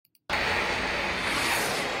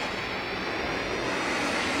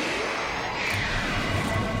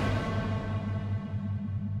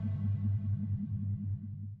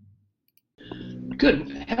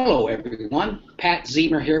Good. Hello, everyone. Pat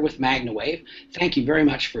Zemer here with MagnaWave. Thank you very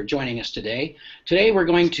much for joining us today. Today we're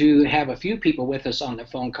going to have a few people with us on the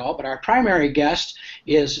phone call, but our primary guest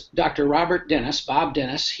is Dr. Robert Dennis, Bob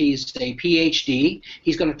Dennis. He's a PhD.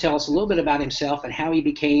 He's going to tell us a little bit about himself and how he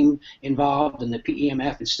became involved in the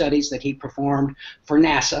PEMF and studies that he performed for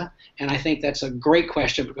NASA. And I think that's a great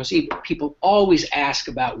question because people always ask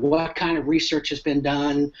about what kind of research has been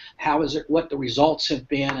done, how is it, what the results have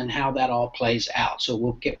been, and how that all plays out. So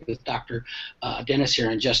we'll get with Dr. Dennis here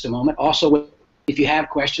in just a moment. Also, if you have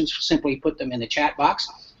questions, simply put them in the chat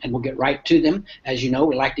box and we'll get right to them. As you know,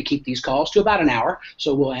 we like to keep these calls to about an hour,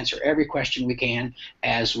 so we'll answer every question we can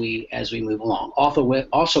as we move along. Also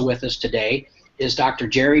with us today is Dr.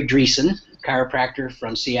 Jerry Dreesen, chiropractor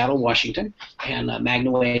from Seattle, Washington, and a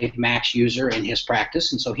MagnaWave Max user in his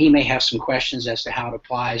practice. And so he may have some questions as to how it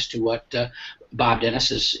applies to what Bob Dennis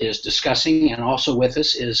is discussing. And also with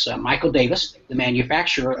us is Michael Davis, the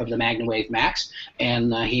manufacturer of the MagnaWave Max,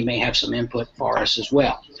 and he may have some input for us as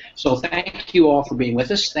well. So thank you all for being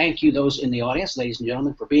with us. Thank you, those in the audience, ladies and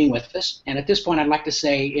gentlemen, for being with us. And at this point, I'd like to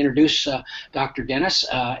introduce Dr. Dennis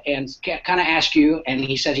and kind of ask you, and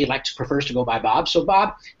he said prefers to go by Bob. So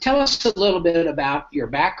Bob, tell us a little bit about your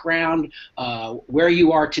background, where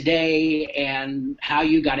you are today, and how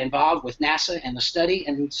you got involved with NASA and the study,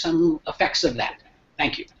 and some effects of that.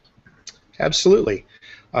 Thank you. Absolutely.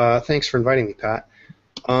 Thanks for inviting me, Pat.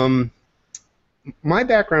 My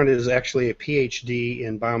background is actually a PhD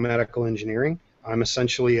in biomedical engineering. I'm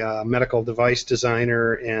essentially a medical device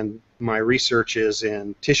designer, and my research is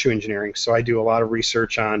in tissue engineering. So I do a lot of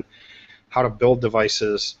research on how to build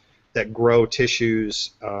devices that grow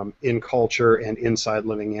tissues in culture and inside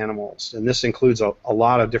living animals. And this includes a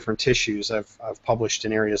lot of different tissues. I've published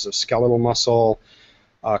in areas of skeletal muscle,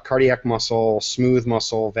 cardiac muscle, smooth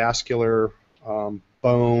muscle, vascular,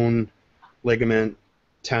 bone, ligament,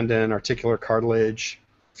 tendon, articular cartilage,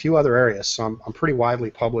 a few other areas. So I'm pretty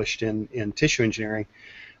widely published in tissue engineering,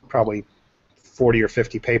 probably 40 or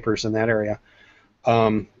 50 papers in that area.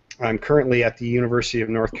 I'm currently at the University of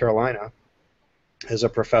North Carolina as a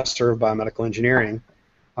professor of biomedical engineering.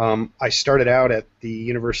 I started out at the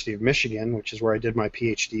University of Michigan, which is where I did my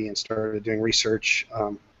PhD and started doing research.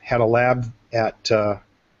 Had a lab at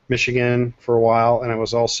Michigan for a while, and I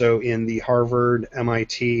was also in the Harvard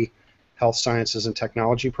MIT Health Sciences and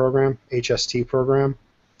Technology program, HST program,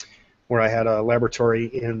 where I had a laboratory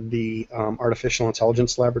in the Artificial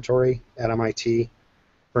Intelligence Laboratory at MIT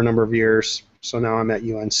for a number of years. So now I'm at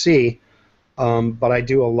UNC, but I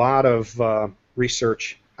do a lot of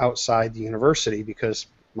research outside the university because,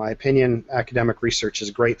 in my opinion, academic research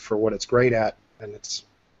is great for what it's great at, and it's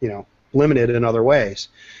limited in other ways.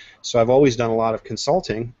 So I've always done a lot of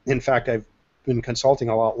consulting. In fact, I've been consulting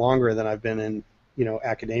a lot longer than I've been in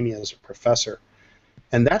academia as a professor.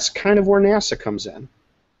 And that's kind of where NASA comes in.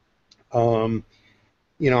 I'm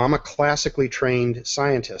a classically trained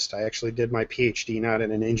scientist. I actually did my PhD not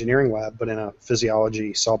in an engineering lab, but in a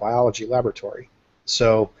physiology, cell biology laboratory.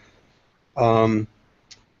 So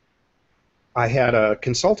I had a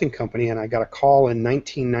consulting company, and I got a call in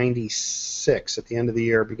 1996, at the end of the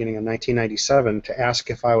year, beginning of 1997, to ask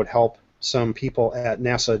if I would help some people at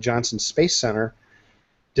NASA Johnson Space Center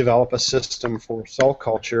develop a system for cell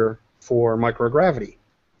culture for microgravity.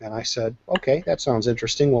 And I said, okay, that sounds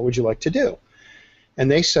interesting. What would you like to do?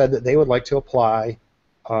 And they said that they would like to apply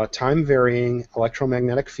time-varying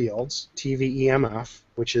electromagnetic fields, TVEMF,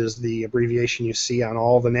 which is the abbreviation you see on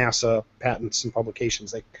all the NASA patents and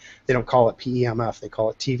publications. They don't call it PEMF, they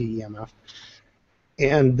call it TVEMF.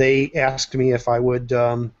 And they asked me if I would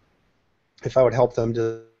help them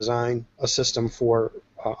design a system for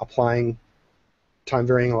applying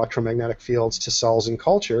time-varying electromagnetic fields to cells in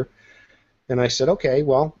culture. And I said, okay,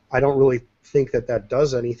 well, I don't really think that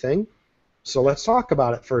does anything, so let's talk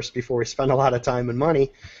about it first before we spend a lot of time and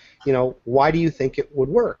money. Why do you think it would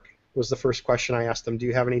work? Was the first question I asked them. Do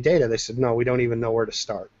you have any data? They said, no, we don't even know where to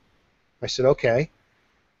start. I said, okay,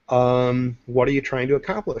 what are you trying to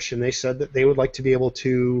accomplish? And they said that they would like to be able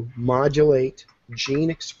to modulate gene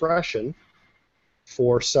expression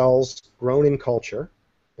for cells grown in culture.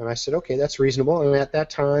 And I said, okay, that's reasonable. And at that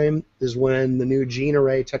time is when the new gene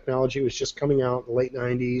array technology was just coming out in the late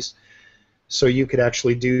 90s. So you could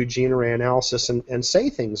actually do gene array analysis and say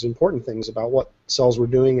things, important things about what cells were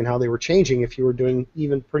doing and how they were changing if you were doing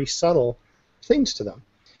even pretty subtle things to them.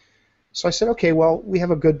 So I said, okay, well, we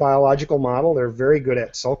have a good biological model. They're very good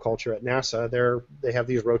at cell culture at NASA. They have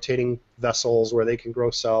these rotating vessels where they can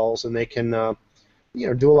grow cells, and they can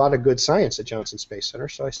do a lot of good science at Johnson Space Center.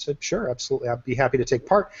 So I said, sure, absolutely, I'd be happy to take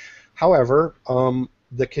part. However,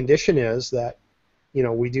 the condition is that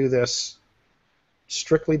we do this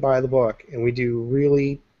strictly by the book, and we do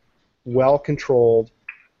really well-controlled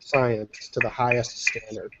science to the highest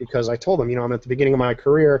standard. Because I told them, I'm at the beginning of my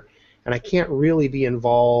career, and I can't really be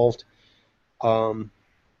involved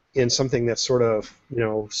in something that's sort of,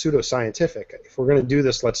 pseudoscientific. If we're going to do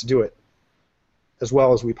this, let's do it as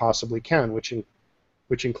well as we possibly can,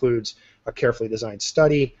 which includes a carefully designed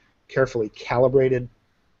study, carefully calibrated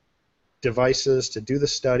devices to do the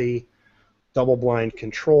study, double-blind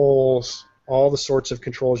controls, all the sorts of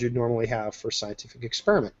controls you'd normally have for a scientific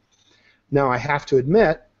experiment. Now, I have to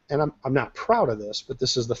admit, and I'm not proud of this, but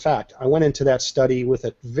this is the fact, I went into that study with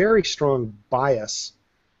a very strong bias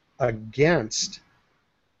against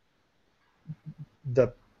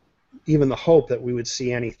even the hope that we would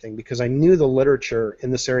see anything, because I knew the literature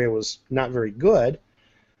in this area was not very good,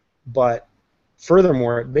 but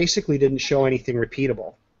furthermore, it basically didn't show anything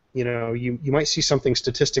repeatable. You might see something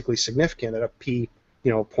statistically significant at a p,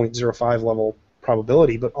 0.05 level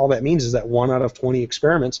probability, but all that means is that 1 out of 20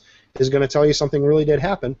 experiments is going to tell you something really did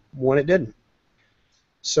happen when it didn't.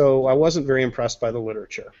 So I wasn't very impressed by the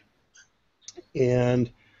literature. And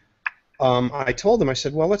I told them, I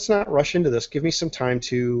said, well, let's not rush into this. Give me some time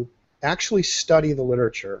to actually study the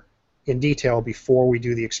literature in detail before we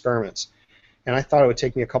do the experiments. And I thought it would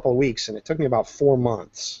take me a couple of weeks, and it took me about 4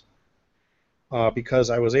 months because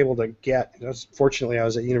I was able to get, fortunately I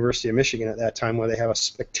was at University of Michigan at that time where they have a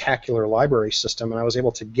spectacular library system, and I was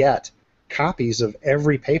able to get copies of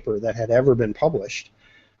every paper that had ever been published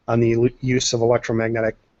on the use of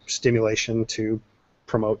electromagnetic stimulation to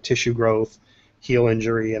promote tissue growth, heal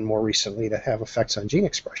injury, and more recently to have effects on gene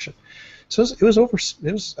expression. So I think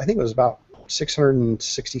it was about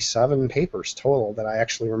 667 papers total that I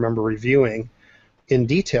actually remember reviewing in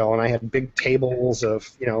detail, and I had big tables of,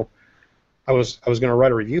 I was going to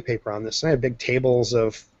write a review paper on this, and I had big tables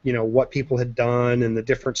of, what people had done and the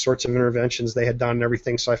different sorts of interventions they had done and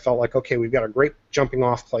everything, so I felt like, okay, we've got a great jumping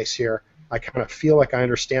off place here. I kind of feel like I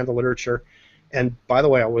understand the literature, and by the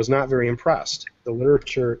way, I was not very impressed. The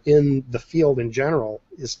literature in the field in general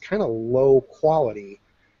is kind of low quality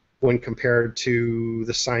when compared to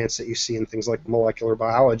the science that you see in things like molecular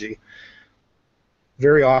biology.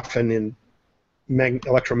 Very often in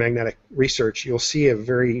electromagnetic research, you'll see a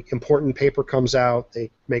very important paper comes out,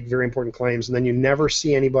 they make very important claims, and then you never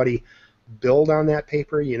see anybody build on that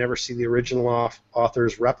paper, you never see the original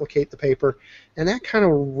authors replicate the paper, and that kind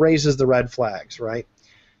of raises the red flags, right?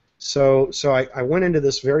 So I went into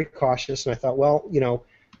this very cautious, and I thought, well,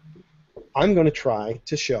 I'm going to try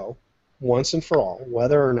to show once and for all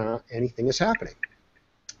whether or not anything is happening.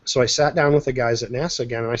 So I sat down with the guys at NASA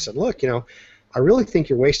again, and I said, look, I really think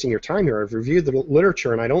you're wasting your time here. I've reviewed the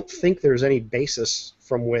literature, and I don't think there's any basis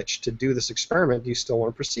from which to do this experiment. Do you still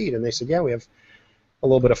want to proceed? And they said, yeah, we have a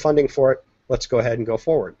little bit of funding for it. Let's go ahead and go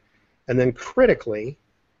forward. And then critically,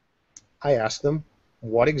 I asked them,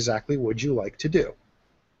 what exactly would you like to do?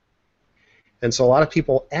 And so a lot of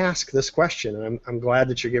people ask this question, and I'm glad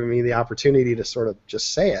that you're giving me the opportunity to sort of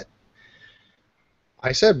just say it.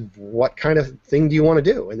 I said, what kind of thing do you want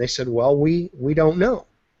to do? And they said, well, we don't know.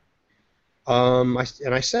 I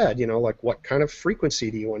said, like, what kind of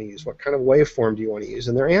frequency do you want to use? What kind of waveform do you want to use?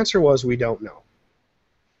 And their answer was, we don't know.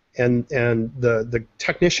 And the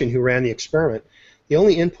technician who ran the experiment, the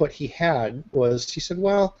only input he had was, he said,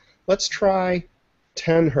 well, let's try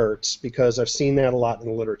 10 hertz because I've seen that a lot in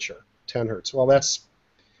the literature. 10 hertz. Well, that's,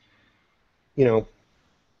 it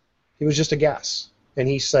was just a guess. And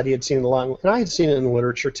he said he had seen it a lot, and I had seen it in the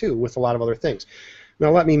literature too, with a lot of other things. Now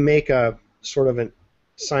let me make a sort of a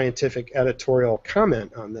scientific editorial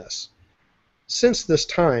comment on this. Since this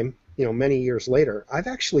time, many years later, I've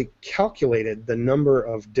actually calculated the number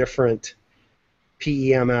of different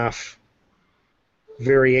PEMF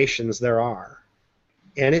variations there are.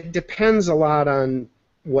 And it depends a lot on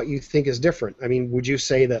what you think is different. I mean, would you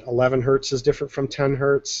say that 11 hertz is different from 10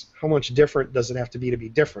 hertz? How much different does it have to be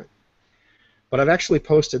different? But I've actually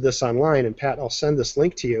posted this online, and Pat, I'll send this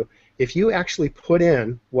link to you. If you actually put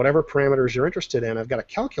in whatever parameters you're interested in, I've got a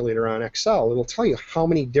calculator on Excel. It'll tell you how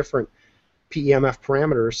many different PEMF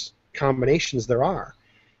parameters combinations there are.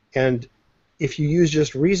 And if you use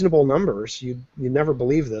just reasonable numbers, you never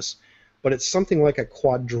believe this, but it's something like a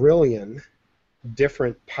quadrillion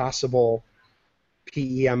different possible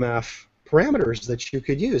PEMF parameters that you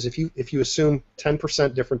could use. If you assume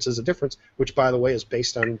 10% difference is a difference, which by the way is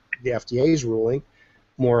based on the FDA's ruling,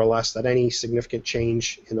 more or less, that any significant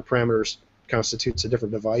change in the parameters constitutes a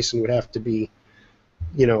different device and would have to be,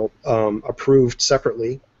 approved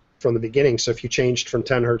separately from the beginning. So if you changed from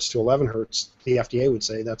 10 hertz to 11 hertz, the FDA would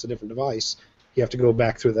say that's a different device. You have to go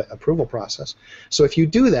back through the approval process. So if you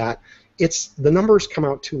do that, the numbers come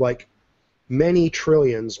out to like many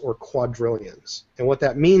trillions or quadrillions. And what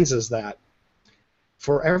that means is that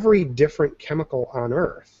for every different chemical on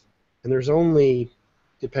Earth, and there's only,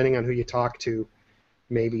 depending on who you talk to,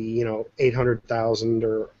 maybe 800,000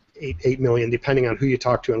 or 8 million, depending on who you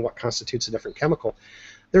talk to and what constitutes a different chemical,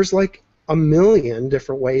 there's like a million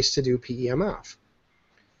different ways to do PEMF.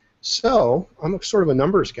 So I'm sort of a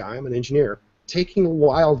numbers guy. I'm an engineer. Taking a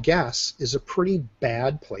wild guess is a pretty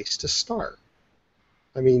bad place to start.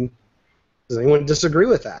 I mean, does anyone disagree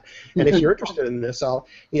with that? And if you're interested in this, I'll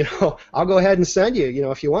go ahead and send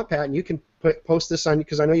you, if you want, Pat, and you can post this on,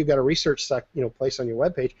 because I know you've got a research place on your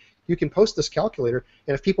webpage. You can post this calculator,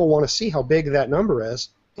 and if people want to see how big that number is,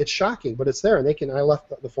 it's shocking, but it's there, and I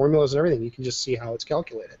left the formulas and everything. You can just see how it's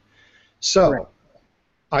calculated. So, right.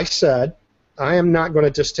 I said, I am not going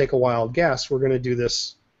to just take a wild guess. We're going to do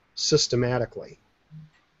this systematically.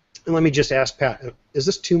 And let me just ask Pat, is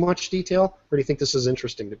this too much detail, or do you think this is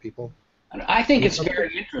interesting to people? I think it's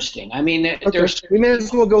very interesting. I mean, we may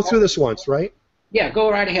as well go through this once, right? Yeah, go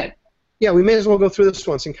right ahead. Yeah, we may as well go through this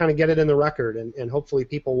once and kind of get it in the record, and hopefully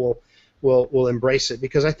people will embrace it,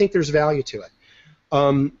 because I think there's value to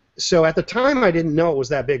it. So at the time, I didn't know it was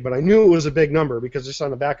that big, but I knew it was a big number, because just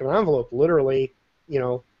on the back of an envelope, literally,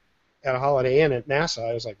 at a Holiday Inn at NASA,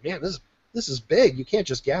 I was like, man, this is big. You can't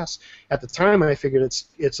just guess. At the time, I figured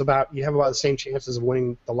it's about, you have about the same chances of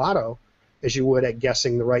winning the lotto as you would at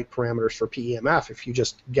guessing the right parameters for PEMF if you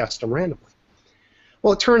just guessed them randomly.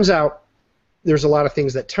 Well, it turns out there's a lot of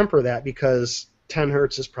things that temper that, because 10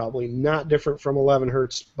 hertz is probably not different from 11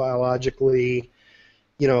 hertz biologically.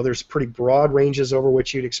 There's pretty broad ranges over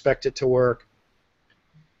which you'd expect it to work.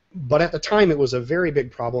 But at the time, it was a very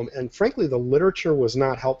big problem, and frankly, the literature was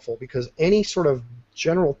not helpful, because any sort of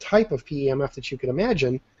general type of PEMF that you could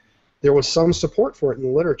imagine, there was some support for it in the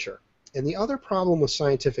literature. And the other problem with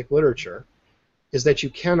scientific literature is that you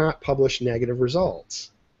cannot publish negative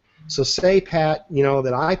results. So say, Pat,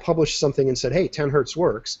 that I published something and said, hey, 10 hertz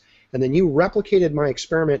works, and then you replicated my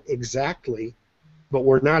experiment exactly, but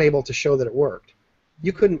were not able to show that it worked.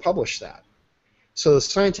 You couldn't publish that. So the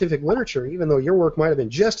scientific literature, even though your work might have been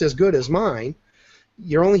just as good as mine,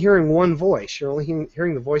 you're only hearing one voice. You're only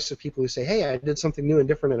hearing the voice of people who say, hey, I did something new and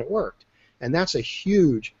different and it worked. And that's a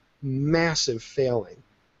huge, massive failing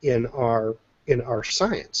in our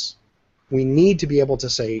science. We need to be able to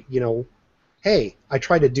say, hey, I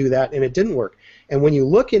tried to do that and it didn't work. And when you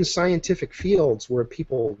look in scientific fields where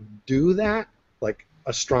people do that, like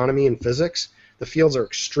astronomy and physics, the fields are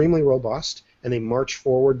extremely robust and they march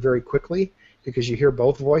forward very quickly because you hear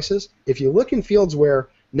both voices. If you look in fields where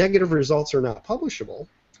negative results are not publishable,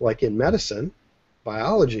 like in medicine,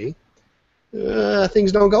 biology,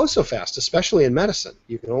 things don't go so fast, especially in medicine.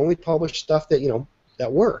 You can only publish stuff that,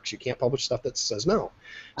 that works. You can't publish stuff that says no.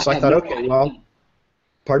 So I thought, okay, well,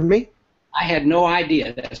 pardon me? I had no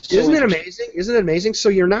idea. Isn't it amazing? Isn't it amazing? So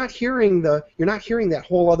you're not hearing that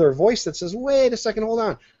whole other voice that says, wait a second, hold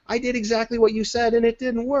on. I did exactly what you said and it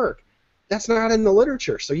didn't work. That's not in the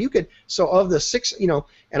literature. So of the 6,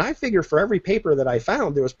 and I figure for every paper that I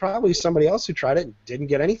found, there was probably somebody else who tried it and didn't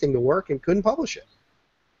get anything to work and couldn't publish it.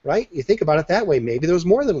 Right? You think about it that way, maybe there was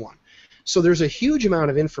more than one. So there's a huge amount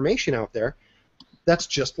of information out there that's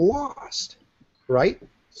just lost. Right?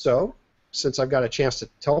 So since I've got a chance to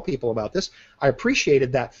tell people about this, I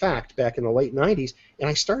appreciated that fact back in the late 90s, and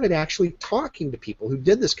I started actually talking to people who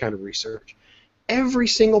did this kind of research. Every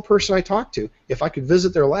single person I talked to, if I could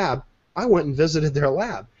visit their lab, I went and visited their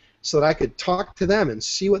lab so that I could talk to them and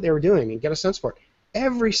see what they were doing and get a sense for it.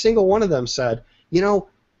 Every single one of them said,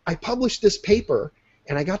 I published this paper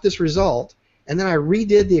and I got this result, and then I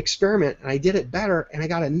redid the experiment and I did it better and I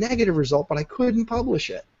got a negative result, but I couldn't publish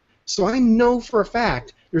it. So I know for a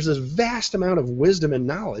fact there's this vast amount of wisdom and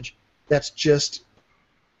knowledge that's just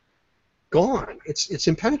gone. It's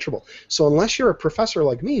impenetrable. So unless you're a professor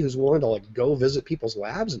like me who's willing to go visit people's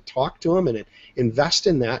labs and talk to them and invest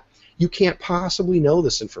in that, you can't possibly know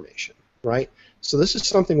this information, right? So this is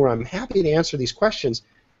something where I'm happy to answer these questions.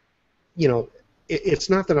 It's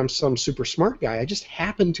not that I'm some super smart guy. I just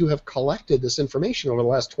happen to have collected this information over the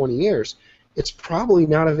last 20 years. It's probably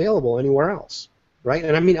not available anywhere else, right?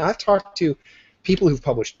 And I mean, I've talked to people who've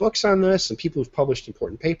published books on this and people who've published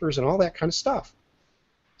important papers and all that kind of stuff.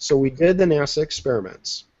 So we did the NASA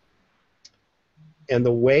experiments. And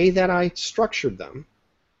the way that I structured them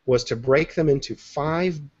was to break them into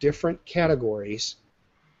 5 different categories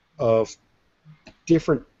of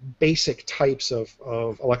different basic types of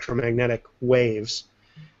electromagnetic waves.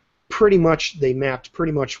 Pretty much, they mapped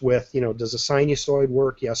pretty much with, does a sinusoid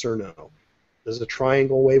work, yes or no? Does a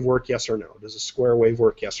triangle wave work, yes or no? Does a square wave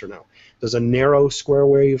work, yes or no? Does a narrow square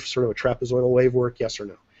wave, sort of a trapezoidal wave work, yes or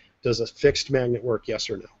no? Does a fixed magnet work, yes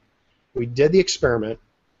or no? We did the experiment.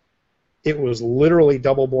 It was literally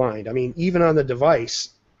double blind. I mean, even on the device,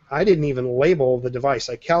 I didn't even label the device.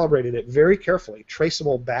 I calibrated it very carefully,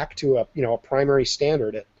 traceable back to a primary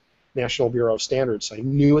standard at National Bureau of Standards. I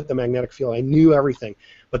knew what the magnetic field, I knew everything.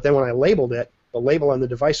 But then when I labeled it, the label on the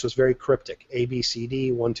device was very cryptic, A, B, C,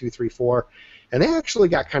 D, 1, 2, 3, 4. And they actually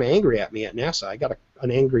got kind of angry at me at NASA. I got a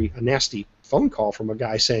nasty phone call from a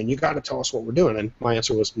guy saying, you got to tell us what we're doing. And my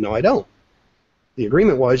answer was, no, I don't. The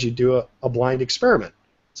agreement was you do a blind experiment.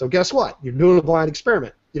 So guess what? You're doing a blind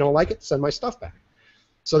experiment. You don't like it? Send my stuff back.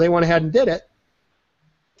 So they went ahead and did it.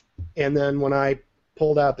 And then when I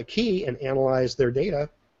pulled out the key and analyzed their data,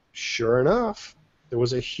 sure enough, there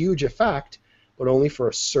was a huge effect, but only for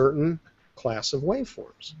a certain class of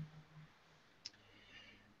waveforms.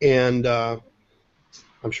 And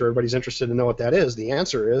I'm sure everybody's interested to know what that is. The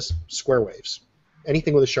answer is square waves.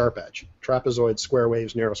 Anything with a sharp edge. Trapezoid, square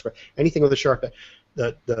waves, narrow square, anything with a sharp edge.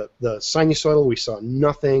 The sinusoidal, we saw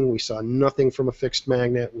nothing. We saw nothing from a fixed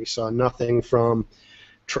magnet. We saw nothing from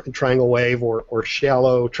triangle wave or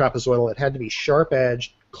shallow trapezoidal. It had to be sharp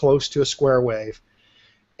edged, close to a square wave.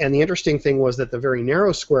 And the interesting thing was that the very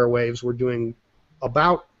narrow square waves were doing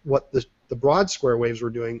about what the broad square waves were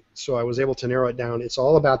doing, so I was able to narrow it down. It's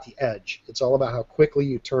all about the edge. It's all about how quickly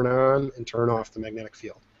you turn on and turn off the magnetic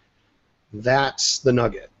field. That's the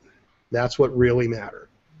nugget. That's what really mattered.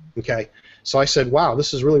 Okay? So I said, wow,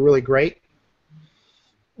 this is really, really great,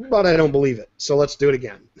 but I don't believe it, so let's do it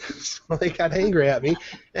again. So they got angry at me,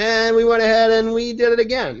 and we went ahead and we did it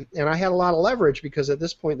again. And I had a lot of leverage because at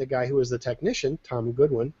this point the guy who was the technician, Tom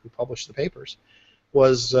Goodwin, who published the papers,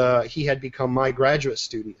 was he had become my graduate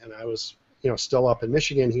student, and I was still up in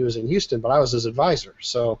Michigan. He was in Houston, but I was his advisor.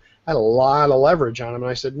 So I had a lot of leverage on him, and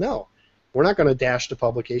I said, no, we're not going to dash to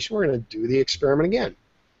publication. We're going to do the experiment again.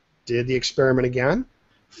 Did the experiment again,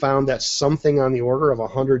 found that something on the order of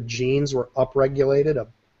 100 genes were upregulated, a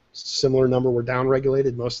similar number were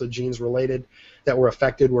downregulated. Most of the genes that were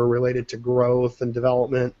affected were related to growth and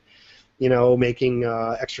development, making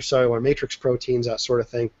extracellular matrix proteins, that sort of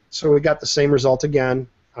thing. So we got the same result again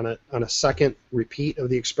on a second repeat of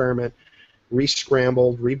the experiment,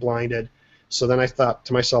 re-scrambled, re-blinded. So then I thought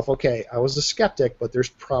to myself, okay, I was a skeptic, but there's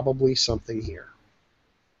probably something here,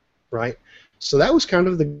 right? So that was kind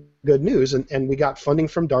of the good news, and we got funding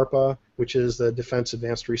from DARPA, which is the Defense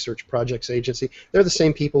Advanced Research Projects Agency. They're the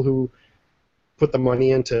same people who put the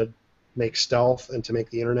money in to make stealth and to make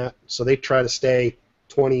the internet, so they try to stay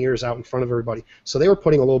 20 years out in front of everybody. So they were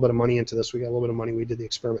putting a little bit of money into this. We got a little bit of money. We did the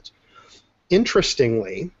experiments.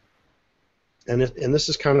 Interestingly, and this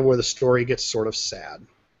is kind of where the story gets sort of sad,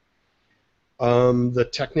 the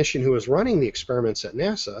technician who was running the experiments at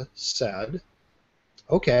NASA said,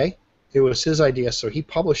 okay, it was his idea, so he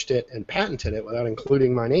published it and patented it without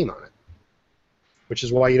including my name on it, which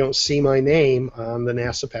is why you don't see my name on the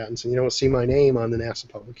NASA patents and you don't see my name on the NASA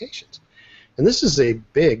publications. And this is a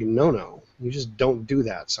big no-no. You just don't do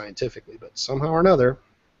that scientifically, but somehow or another,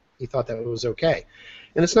 he thought that it was okay.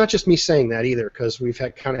 And it's not just me saying that either, because we've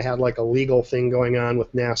kind of had like a legal thing going on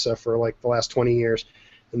with NASA for like the last 20 years,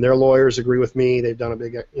 and their lawyers agree with me. They've done a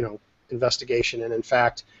big, investigation, and in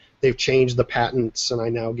fact, they've changed the patents, and I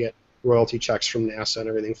now get royalty checks from NASA and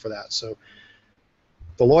everything for that. So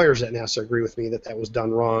the lawyers at NASA agree with me that that was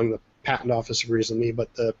done wrong. The patent office agrees with me, but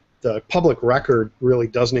the public record really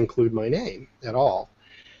doesn't include my name at all,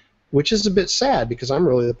 which is a bit sad because I'm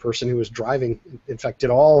really the person who was driving, in fact, did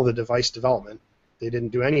all the device development. They didn't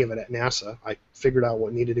do any of it at NASA. I figured out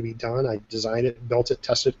what needed to be done. I designed it, built it,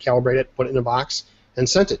 tested it, calibrated it, put it in a box, and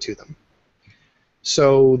sent it to them.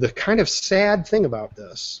 So the kind of sad thing about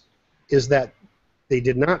this is that they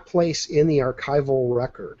did not place in the archival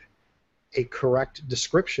record a correct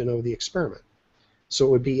description of the experiment. So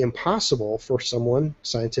it would be impossible for someone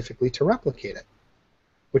scientifically to replicate it,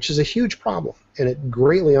 which is a huge problem, and it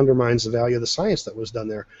greatly undermines the value of the science that was done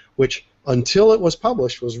there, which, until it was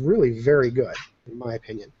published, was really very good, in my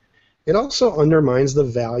opinion. It also undermines the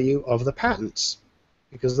value of the patents,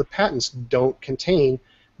 because the patents don't contain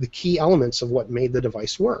the key elements of what made the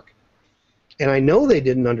device work. And I know they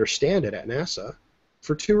didn't understand it at NASA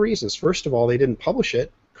for two reasons. First of all, they didn't publish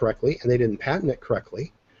it correctly, and they didn't patent it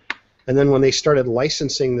correctly. And then when they started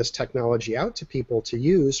licensing this technology out to people to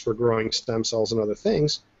use for growing stem cells and other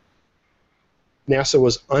things, NASA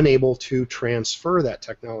was unable to transfer that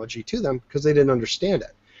technology to them because they didn't understand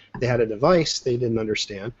it. They had a device they didn't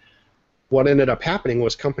understand. What ended up happening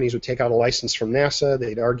was companies would take out a license from NASA,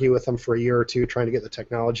 they'd argue with them for a year or two trying to get the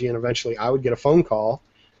technology, and eventually I would get a phone call,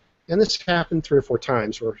 and this happened 3 or 4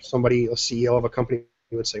 times, where somebody, a CEO of a company,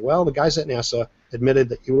 would say, well, the guys at NASA admitted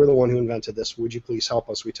that you were the one who invented this. Would you please help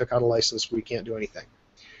us? We took out a license. We can't do anything.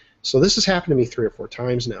 So this has happened to me 3 or 4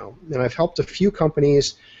 times now, and I've helped a few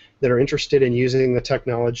companies that are interested in using the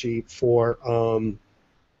technology for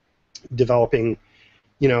developing,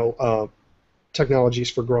 technologies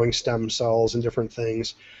for growing stem cells and different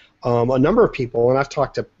things. A number of people, and I've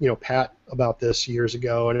talked to Pat about this years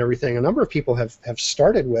ago and everything. A number of people have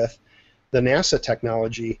started with the NASA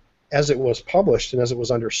technology as it was published and as it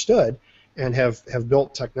was understood, and have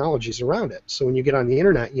built technologies around it. So when you get on the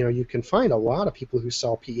internet, you can find a lot of people who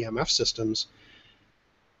sell PEMF systems.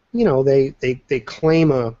 They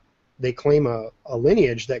claim a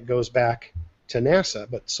lineage that goes back to NASA,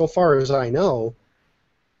 but so far as I know,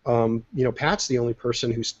 Pat's the only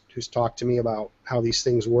person who's talked to me about how these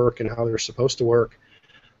things work and how they're supposed to work,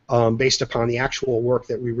 based upon the actual work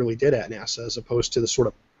that we really did at NASA, as opposed to the sort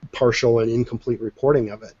of partial and incomplete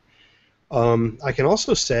reporting of it. I can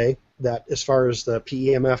also say that as far as the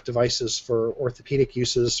PEMF devices for orthopedic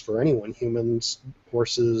uses for anyone, humans,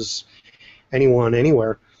 horses, anyone,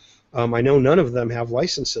 anywhere, I know none of them have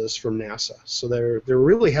licenses from NASA. So there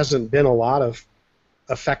really hasn't been a lot of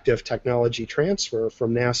effective technology transfer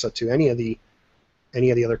from NASA to any of the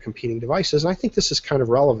other competing devices, and I think this is kind of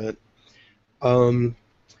relevant.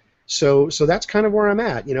 So that's kind of where I'm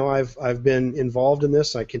at. I've been involved in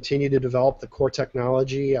this. I continue to develop the core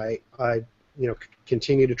technology. I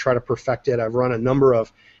continue to try to perfect it. I've run a number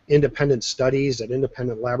of independent studies at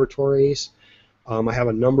independent laboratories. I have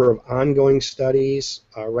a number of ongoing studies.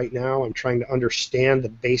 Right now I'm trying to understand the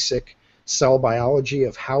basic cell biology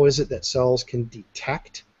of how is it that cells can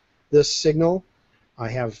detect this signal. I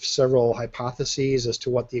have several hypotheses as to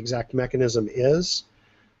what the exact mechanism is.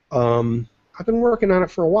 I've been working on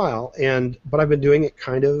it for a while, but I've been doing it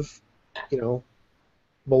kind of,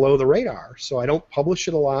 below the radar. So I don't publish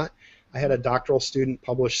it a lot. I had a doctoral student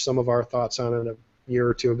publish some of our thoughts on it a year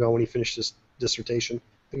or 2 ago when he finished his dissertation,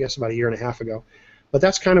 I guess about a year and a half ago. But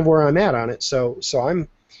that's kind of where I'm at on it. So I'm,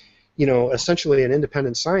 essentially an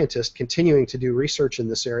independent scientist continuing to do research in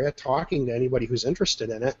this area, talking to anybody who's interested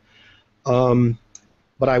in it.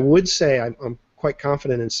 But I would say I'm quite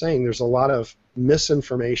confident in saying there's a lot of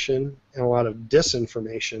misinformation and a lot of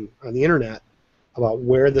disinformation on the internet about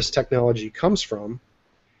where this technology comes from,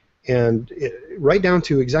 and right down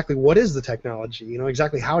to exactly what is the technology,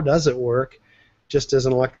 exactly how does it work, just as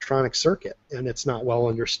an electronic circuit, and it's not well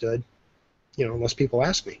understood, unless people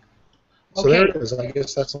ask me. So Okay. there it is. I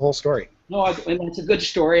guess that's the whole story. No, and it's a good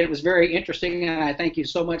story. It was very interesting, and I thank you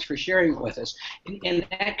so much for sharing it with us. And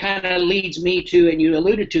that kind of leads me to, and you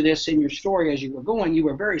alluded to this in your story as you were going, you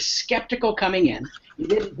were very skeptical coming in. You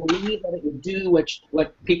didn't believe that it would do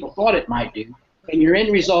what people thought it might do, and your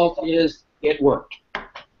end result is it worked.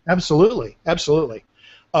 Absolutely, absolutely.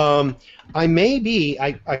 I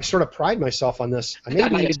sort of pride myself on this. I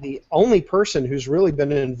may be the only person who's really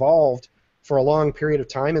been involved for a long period of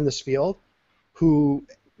time in this field who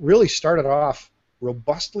really started off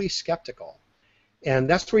robustly skeptical. And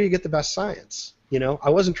that's where you get the best science. I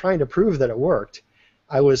wasn't trying to prove that it worked.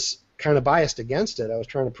 I was kind of biased against it. I was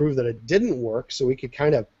trying to prove that it didn't work so we could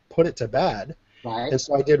kind of put it to bed. Right. And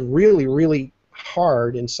so I did really, really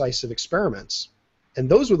hard, incisive experiments. And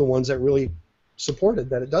those were the ones that really supported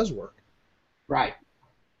that it does work. Right.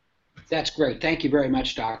 That's great. Thank you very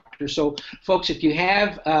much, Doctor. So, folks, if you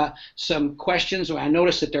have some questions, I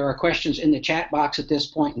notice that there are questions in the chat box at this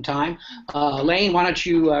point in time. Lane, why don't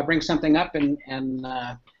you bring something up and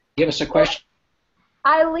give us a question?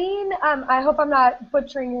 Eileen, I hope I'm not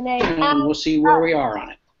butchering your name. And we'll see where we are on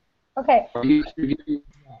it. Okay.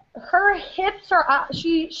 Her hips are out.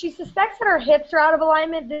 She suspects that her hips are out of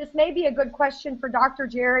alignment. This may be a good question for Dr.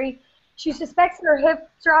 Jerry. She suspects that her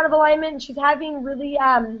hips are out of alignment and she's having really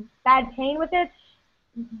bad pain with it.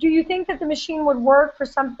 Do you think that the machine would work for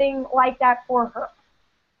something like that for her?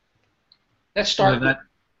 Let's start.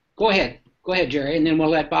 Go ahead, Jerry, and then we'll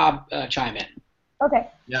let Bob chime in. Okay.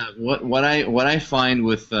 Yeah, what I find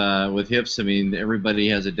with hips, I mean, everybody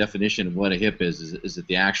has a definition of what a hip is. Is it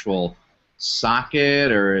the actual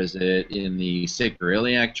socket, or is it in the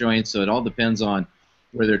sacroiliac joint? So it all depends on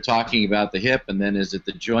where they're talking about the hip, and then is it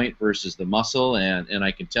the joint versus the muscle? And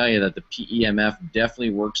I can tell you that the PEMF definitely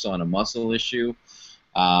works on a muscle issue.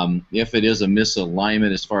 If it is a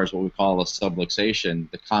misalignment as far as what we call a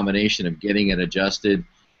subluxation, the combination of getting it adjusted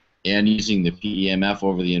and using the PEMF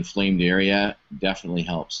over the inflamed area definitely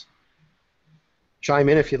helps. Chime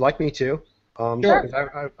in if you'd like me to.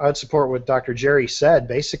 Sure. I'd support what Dr. Jerry said,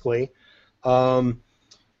 basically. I've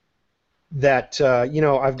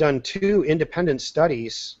done 2 independent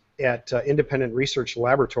studies at independent research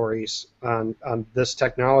laboratories on this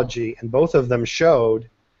technology, and both of them showed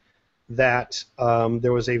that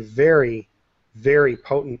there was a very, very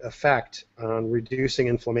potent effect on reducing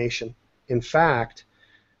inflammation. In fact,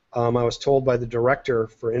 I was told by the director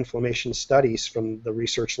for inflammation studies from the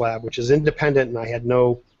research lab, which is independent, and I had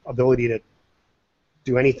no ability to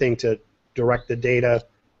do anything to direct the data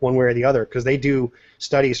one way or the other, because they do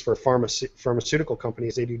studies for pharmaceutical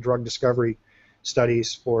companies. They do drug discovery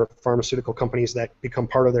studies for pharmaceutical companies that become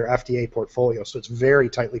part of their FDA portfolio, so it's very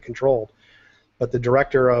tightly controlled. But the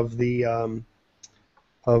director of the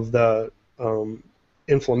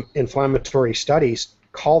inflammatory studies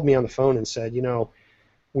called me on the phone and said, you know,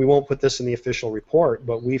 we won't put this in the official report,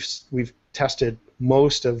 but we've tested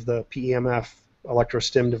most of the PEMF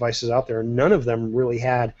electrostim devices out there, and none of them really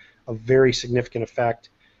had a very significant effect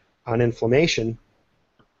on inflammation.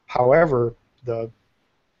 However, the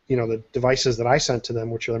devices that I sent to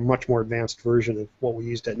them, which are a much more advanced version of what we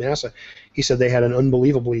used at NASA, he said they had an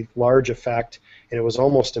unbelievably large effect, and it was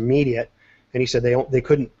almost immediate. And he said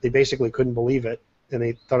they basically couldn't believe it, and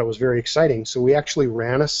they thought it was very exciting. So we actually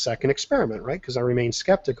ran a second experiment, right? Because I remained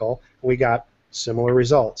skeptical, and we got similar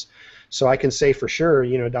results. So I can say for sure,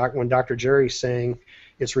 you know, when Dr. Jerry's saying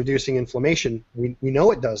it's reducing inflammation, we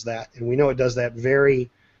know it does that, and we know it does that very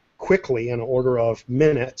quickly, in an order of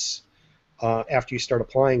minutes after you start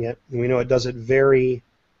applying it, and we know it does it very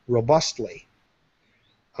robustly.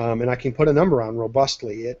 And I can put a number on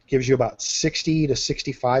robustly. It gives you about 60 to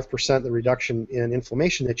 65% the reduction in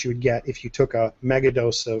inflammation that you would get if you took a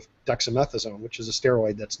megadose of dexamethasone, which is a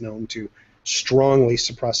steroid that's known to strongly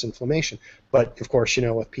suppress inflammation. But of course, you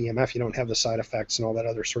know, with PEMF, you don't have the side effects and all that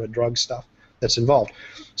other sort of drug stuff that's involved.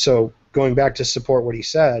 So going back to support what he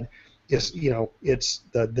said, is, you know, it's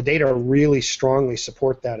the data really strongly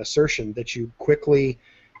support that assertion that you quickly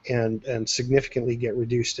and significantly get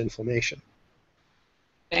reduced inflammation.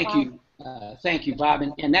 Thank you, Bob.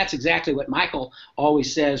 And that's exactly what Michael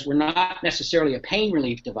always says. We're not necessarily a pain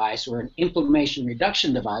relief device. We're an inflammation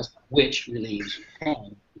reduction device, which relieves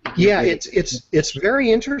pain. Yeah, it's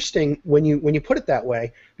very interesting when you put it that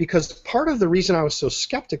way, because part of the reason I was so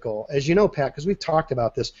skeptical, as you know, Pat, because we've talked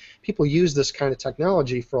about this, people use this kind of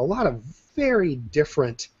technology for a lot of very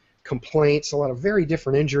different complaints, a lot of very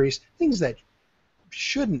different injuries, things that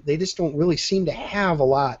shouldn't. They just don't really seem to have a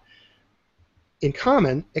lot in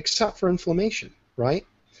common except for inflammation, right?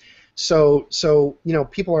 So you know,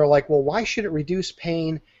 people are like, well, why should it reduce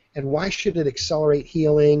pain, and why should it accelerate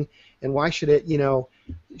healing, and why should it, you know,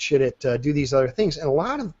 do these other things? And a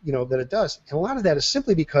lot of, you know, that it does, and a lot of that is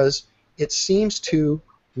simply because it seems to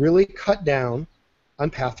really cut down on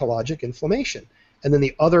pathologic inflammation, and then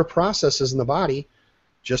the other processes in the body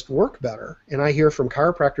just work better. And I hear from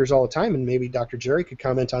chiropractors all the time, and maybe Dr. Jerry could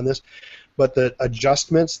comment on this, but the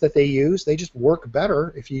adjustments that they use, they just work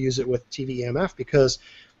better if you use it with TVEMF, because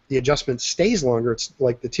the adjustment stays longer. It's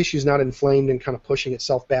like the tissue's not inflamed and kind of pushing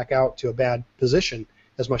itself back out to a bad position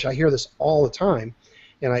as much. I hear this all the time,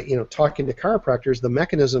 and you know, talking to chiropractors, the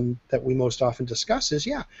mechanism that we most often discuss is,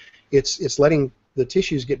 yeah, it's letting the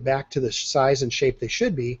tissues get back to the size and shape they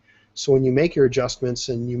should be. So when you make your adjustments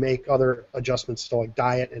and you make other adjustments to like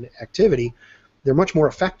diet and activity, they're much more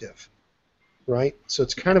effective, right? So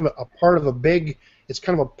it's kind of a part of a big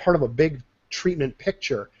treatment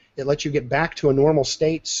picture. It lets you get back to a normal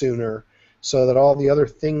state sooner, so that all the other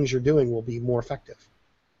things you're doing will be more effective.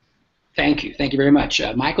 Thank you very much.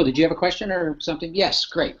 Michael, did you have a question or something? Yes,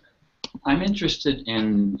 great. I'm interested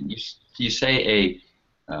in, you say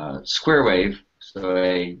a square wave, so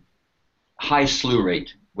a high slew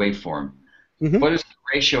rate waveform. Mm-hmm. What is the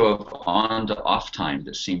ratio of on to off time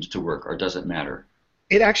that seems to work, or does it matter?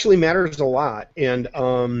 It actually matters a lot, and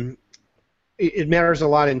it matters a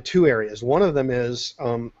lot in two areas. One of them is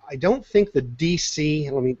I don't think the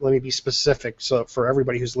DC. Let me be specific, so for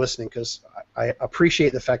everybody who's listening, because I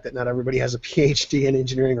appreciate the fact that not everybody has a PhD in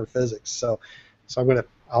engineering or physics. So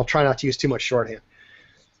I'll try not to use too much shorthand.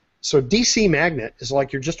 So DC magnet is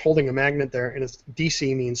like you're just holding a magnet there, and it's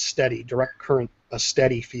DC means steady, direct current, a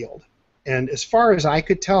steady field. And as far as I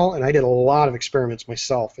could tell, and I did a lot of experiments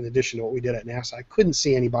myself in addition to what we did at NASA, I couldn't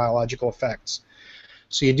see any biological effects.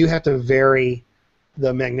 So you do have to vary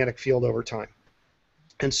the magnetic field over time.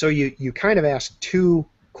 And so you kind of ask two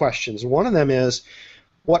questions. One of them is,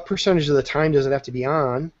 what percentage of the time does it have to be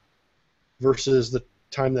on versus the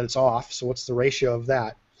time that it's off? So what's the ratio of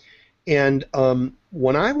that? And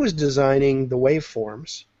when I was designing the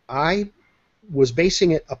waveforms, I was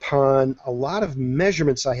basing it upon a lot of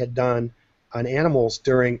measurements I had done on animals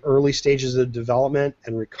during early stages of development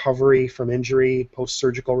and recovery from injury,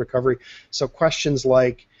 post-surgical recovery. So questions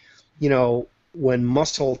like, you know, when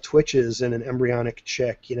muscle twitches in an embryonic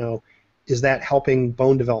chick, you know, is that helping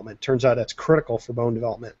bone development? Turns out that's critical for bone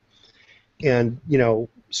development. and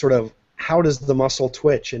sort of how does the muscle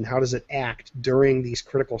twitch and how does it act during these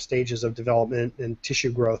critical stages of development and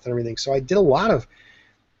tissue growth and everything. So I did a lot of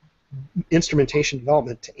instrumentation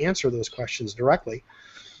development to answer those questions directly.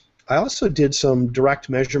 I also did some direct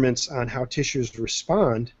measurements on how tissues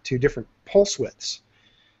respond to different pulse widths.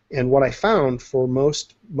 And what I found for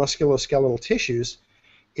most musculoskeletal tissues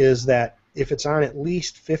is that if it's on at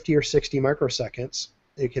least 50 or 60 microseconds,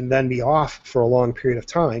 it can then be off for a long period of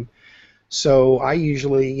time. So I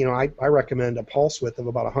usually, I recommend a pulse width of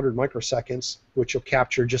about 100 microseconds, which will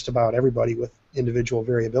capture just about everybody with individual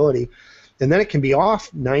variability. And then it can be off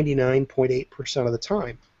 99.8% of the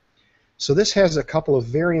time. So this has a couple of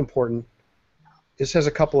very important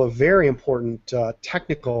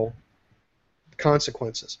technical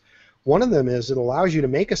consequences. One of them is it allows you to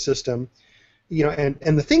make a system,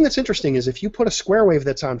 and the thing that's interesting is if you put a square wave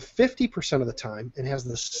that's on 50% of the time and has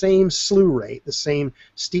the same slew rate, the same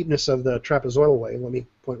steepness of the trapezoidal wave, let me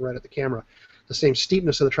point right at the camera, the same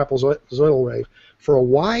steepness of the trapezoidal wave for a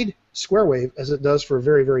wide square wave as it does for a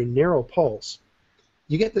very, very narrow pulse,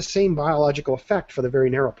 you get the same biological effect for the very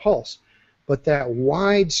narrow pulse. But that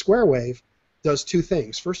wide square wave does two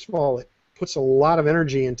things. First of all, it puts a lot of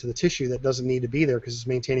energy into the tissue that doesn't need to be there because it's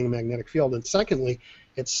maintaining a magnetic field. And secondly,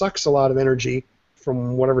 it sucks a lot of energy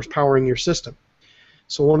from whatever's powering your system.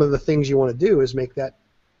 So one of the things you want to do is make that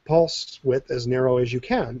pulse width as narrow as you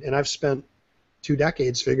can. And I've spent 2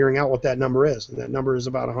 decades figuring out what that number is, and that number is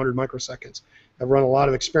about 100 microseconds. I've run a lot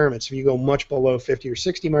of experiments. If you go much below 50 or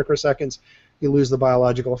 60 microseconds, you lose the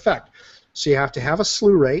biological effect. So you have to have a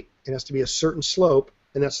slew rate. It has to be a certain slope,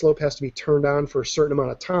 and that slope has to be turned on for a certain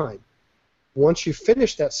amount of time. Once you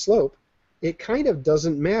finish that slope, it kind of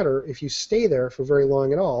doesn't matter if you stay there for very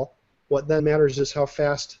long at all. What then matters is how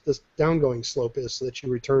fast the downgoing slope is so that you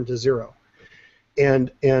return to zero.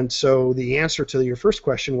 And so the answer to your first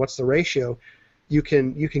question, what's the ratio, you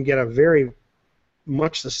can get a very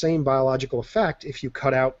much the same biological effect if you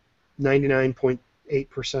cut out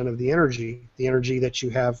 99.8% of the energy that you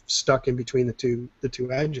have stuck in between the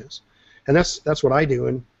two edges. And that's what I do,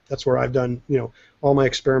 and that's where I've done, all my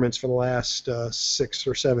experiments for the last 6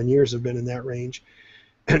 or 7 years have been in that range.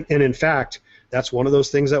 And in fact, that's one of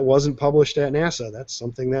those things that wasn't published at NASA. That's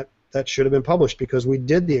something that should have been published because we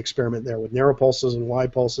did the experiment there with narrow pulses and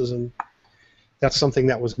wide pulses, and that's something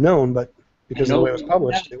that was known, but because of the way it was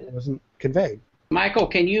published, it wasn't conveyed. Michael,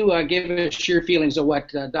 can you give us your feelings of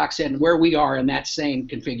what Doc said and where we are in that same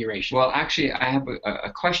configuration? Well, actually, I have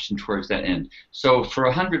a question towards that end. So for a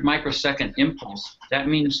 100 microsecond impulse, that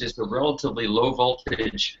means it's a relatively low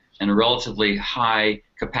voltage and a relatively high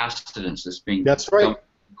capacitance that's being dumped in the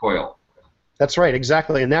coil. That's right,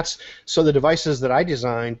 exactly. And so the devices that I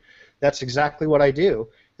design, that's exactly what I do.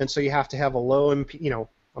 And so you have to have a low, I'm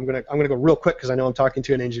gonna go real quick because I know I'm talking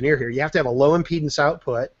to an engineer here. You have to have a low impedance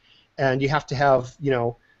output. And you have to have,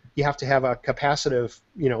 a capacitive,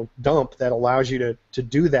 dump that allows you to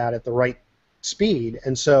do that at the right speed.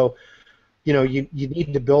 And so, you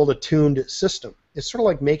need to build a tuned system. It's sort of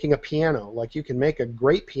like making a piano. Like you can make a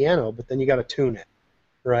great piano, but then you got to tune it,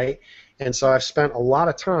 right? And so I've spent a lot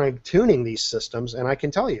of time tuning these systems, and I can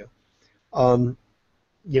tell you,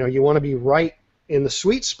 you want to be right in the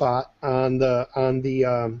sweet spot on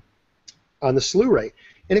the slew rate.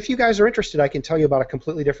 And if you guys are interested, I can tell you about a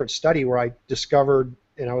completely different study where I discovered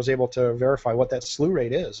and I was able to verify what that slew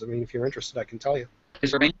rate is. I mean, if you're interested, I can tell you.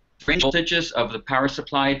 Is there range voltages of the power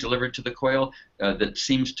supply delivered to the coil that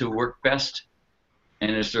seems to work best?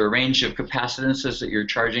 And is there a range of capacitances that you're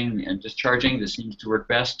charging and discharging that seems to work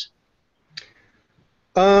best?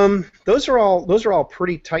 Those are all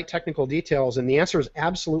pretty tight technical details, and the answer is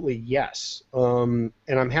absolutely yes. And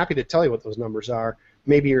I'm happy to tell you what those numbers are.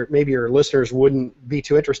 Maybe your listeners wouldn't be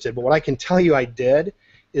too interested, but what I can tell you I did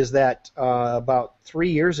is that about 3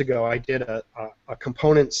 years ago I did a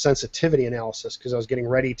component sensitivity analysis because I was getting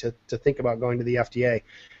ready to think about going to the FDA,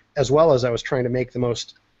 as well as I was trying to make the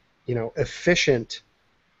most efficient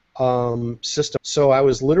system. So I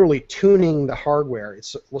was literally tuning the hardware.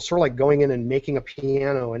 It's sort of like going in and making a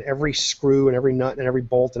piano, and every screw and every nut and every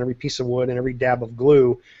bolt and every piece of wood and every dab of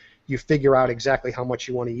glue, you figure out exactly how much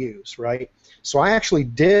you want to use, right? So I actually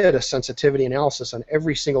did a sensitivity analysis on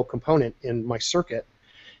every single component in my circuit,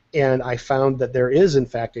 and I found that there is, in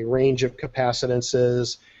fact, a range of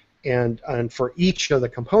capacitances, and for each of the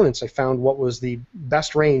components, I found what was the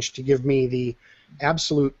best range to give me the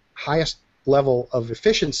absolute highest level of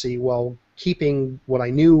efficiency while keeping what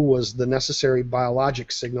I knew was the necessary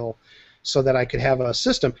biologic signal so that I could have a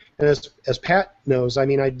system. And as Pat knows, I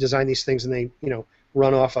mean, I design these things and they,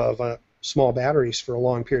 run off of small batteries for a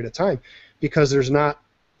long period of time because there's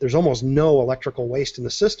almost no electrical waste in the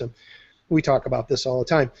system. we talk about this all the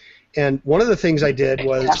time. And one of the things I did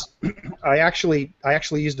was I actually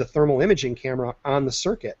used a thermal imaging camera on the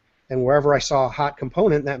circuit, and wherever I saw a hot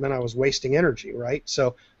component, that meant I was wasting energy, right?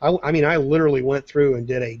 So I mean, I literally went through and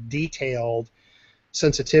did a detailed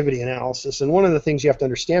sensitivity analysis. And one of the things you have to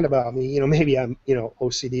understand about me, maybe I'm,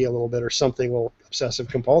 OCD a little bit or something, a little obsessive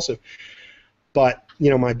compulsive, but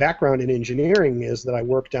my background in engineering is that I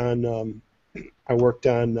worked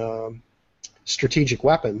on strategic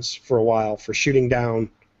weapons for a while, for shooting down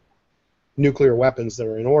nuclear weapons that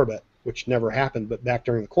are in orbit, which never happened, but back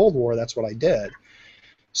during the Cold War, that's what I did.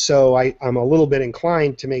 So I'm a little bit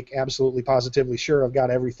inclined to make absolutely positively sure I've got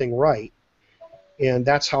everything right, and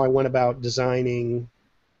that's how I went about designing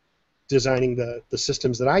the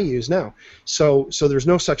systems that I use now. So there's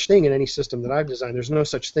no such thing in any system that I've designed. There's no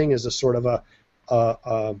such thing as a sort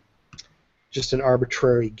of just an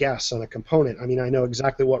arbitrary guess on a component. I mean, I know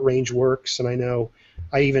exactly what range works, and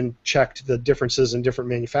I even checked the differences in different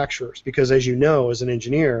manufacturers, because as you know, as an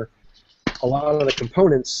engineer, a lot of the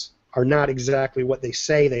components are not exactly what they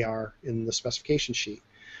say they are in the specification sheet.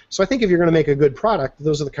 So I think if you're going to make a good product,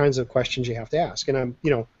 those are the kinds of questions you have to ask, and I'm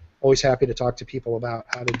always happy to talk to people about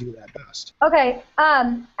how to do that best. Okay,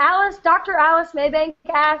 Dr. Alice Maybank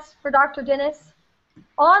asked for Dr. Dennis.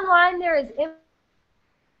 Online there is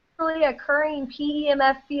occurring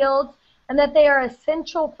PEMF fields and that they are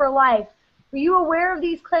essential for life. Were you aware of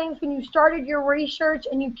these claims when you started your research,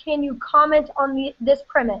 and can you comment on this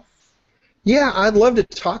premise? Yeah, I'd love to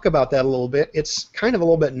talk about that a little bit. It's kind of a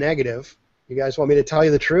little bit negative. You guys want me to tell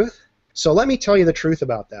you the truth? So let me tell you the truth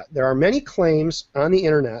about that. There are many claims on the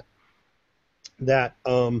internet that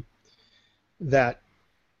that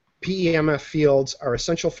PEMF fields are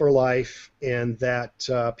essential for life, and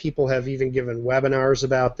that people have even given webinars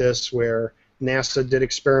about this, where NASA did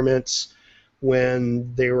experiments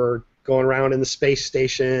when they were going around in the space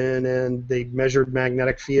station, and they measured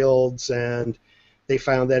magnetic fields, and they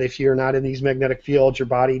found that if you're not in these magnetic fields, your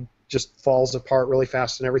body just falls apart really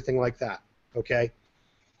fast and everything like that. Okay?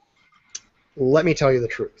 Let me tell you the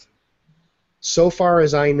truth. So far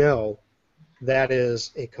as I know, that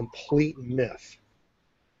is a complete myth.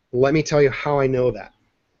 Let me tell you how I know that.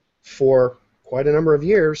 For quite a number of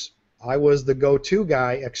years, I was the go-to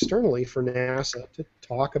guy externally for NASA to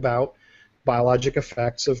talk about biologic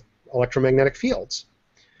effects of electromagnetic fields.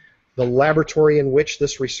 The laboratory in which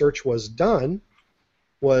this research was done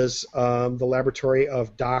was the laboratory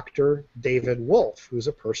of Dr. David Wolf, who's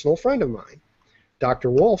a personal friend of mine.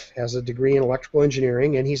 Dr. Wolf has a degree in electrical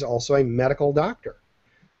engineering, and he's also a medical doctor.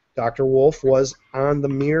 Dr. Wolf was on the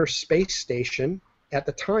Mir space station at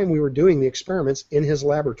the time we were doing the experiments in his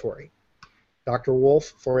laboratory. Dr.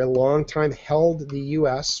 Wolf, for a long time, held the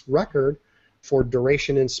U.S. record for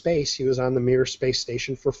duration in space. He was on the Mir space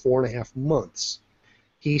station for 4.5 months.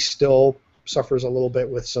 He still suffers a little bit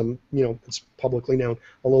with some, it's publicly known,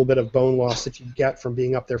 a little bit of bone loss that you get from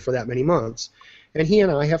being up there for that many months. And he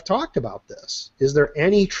and I have talked about this. Is there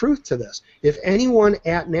any truth to this? If anyone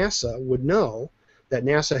at NASA would know that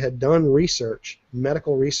NASA had done research,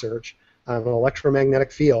 medical research, on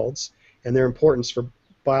electromagnetic fields and their importance for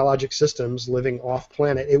biologic systems living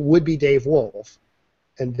off-planet, it would be Dave Wolf.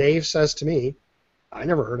 And Dave says to me, I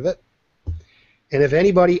never heard of it. And if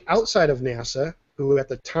anybody outside of NASA, who at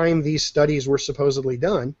the time these studies were supposedly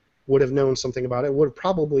done, would have known something about it, would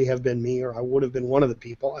probably have been me, or I would have been one of the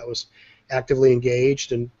people. I was actively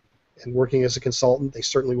engaged and working as a consultant. They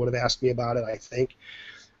certainly would have asked me about it, I think.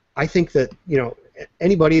 I think that,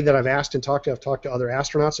 anybody that I've asked and talked to, I've talked to other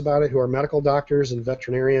astronauts about it who are medical doctors and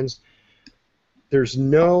veterinarians. There's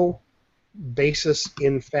no basis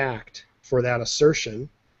in fact for that assertion,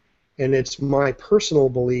 and it's my personal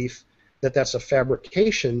belief that that's a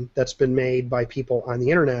fabrication that's been made by people on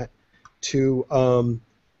the internet to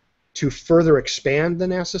further expand the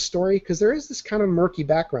NASA story, because there is this kind of murky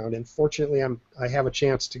background, and fortunately I have a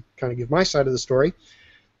chance to kind of give my side of the story.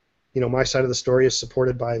 My side of the story is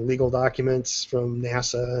supported by legal documents from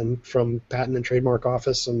NASA and from Patent and Trademark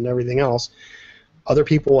Office and everything else. Other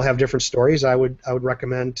people will have different stories. I would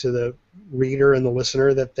recommend to the reader and the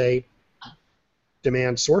listener that they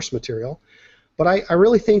demand source material. But I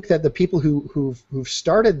really think that the people who've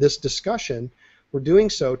started this discussion were doing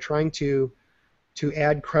so trying to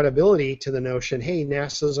add credibility to the notion, hey,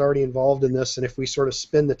 NASA's already involved in this, and if we sort of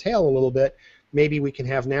spin the tale a little bit, maybe we can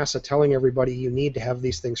have NASA telling everybody you need to have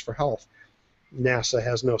these things for health. NASA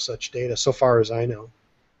has no such data, so far as I know.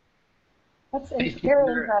 That's very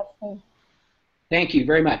interesting. Thank you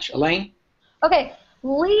very much. Elaine? Okay,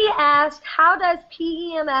 Lee asked, how does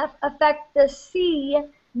PEMF affect the C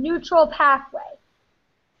neutral pathway?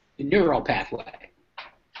 The neural pathway.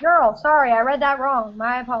 Neural, sorry, I read that wrong.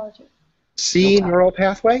 My apologies. C neural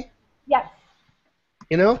pathway? Yes.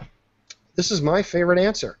 You know, this is my favorite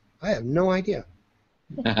answer. I have no idea.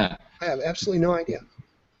 I have absolutely no idea.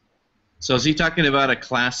 So is he talking about a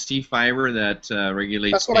class C fiber that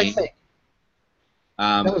regulates That's what pain? I think.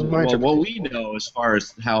 That was my well, what interpretation. we know as far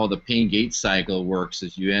as how the pain gate cycle works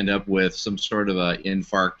is you end up with some sort of a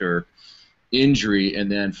infarct or injury,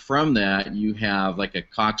 and then from that you have like a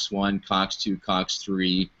COX-1, COX-2,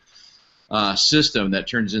 COX-3 system that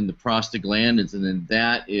turns into prostaglandins, and then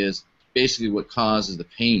that is basically what causes the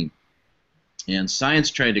pain. And science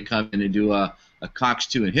tried to come in and do a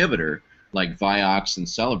COX-2 inhibitor like Vioxx and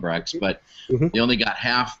Celebrex, but they only got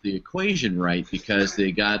half the equation right because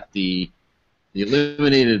they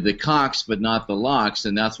eliminated the COX but not the LOX,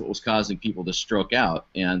 and that's what was causing people to stroke out.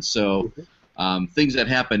 And so things that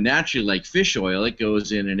happen naturally, like fish oil, it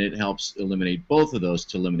goes in and it helps eliminate both of those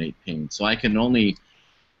to eliminate pain. So I can only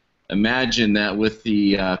imagine that with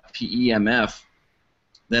the PEMF,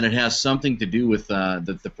 that it has something to do with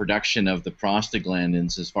the production of the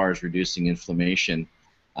prostaglandins as far as reducing inflammation.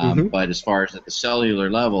 But as far as at the cellular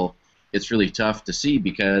level, it's really tough to see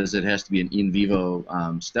because it has to be an in vivo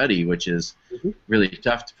study, which is really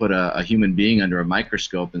tough to put a human being under a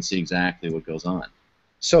microscope and see exactly what goes on.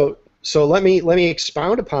 So let me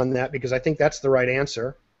expound upon that because I think that's the right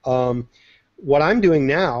answer. What I'm doing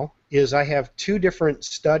now is I have 2 different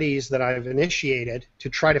studies that I've initiated to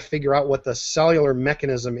try to figure out what the cellular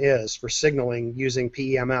mechanism is for signaling using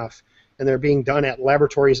PEMF, and they're being done at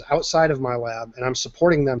laboratories outside of my lab, and I'm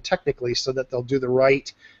supporting them technically so that they'll do the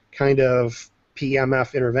right kind of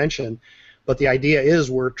PEMF intervention. But the idea is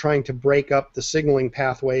we're trying to break up the signaling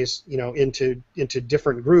pathways, into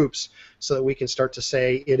different groups so that we can start to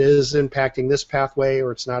say it is impacting this pathway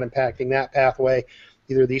or it's not impacting that pathway.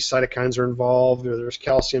 Either these cytokines are involved or there's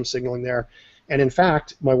calcium signaling there. And in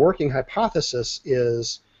fact, my working hypothesis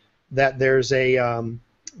is that there's a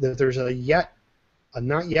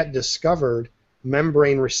not yet discovered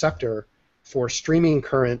membrane receptor for streaming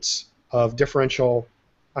currents of differential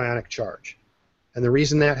ionic charge. And the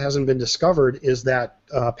reason that hasn't been discovered is that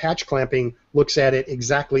patch clamping looks at it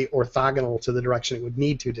exactly orthogonal to the direction it would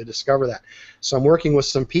need to discover that. So I'm working with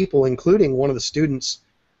some people, including one of the students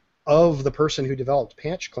of the person who developed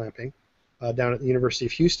patch clamping down at the University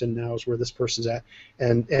of Houston now is where this person's at.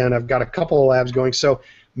 And I've got a couple of labs going. So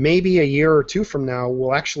maybe a year or 2 from now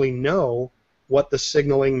we'll actually know what the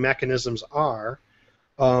signaling mechanisms are.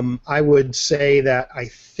 I would say that I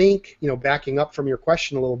think, backing up from your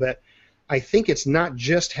question a little bit, I think it's not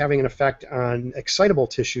just having an effect on excitable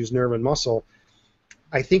tissues, nerve and muscle.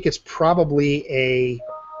 I think it's probably a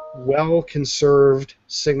well-conserved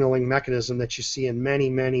signaling mechanism that you see in many,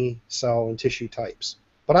 many cell and tissue types.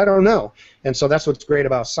 But I don't know. And so that's what's great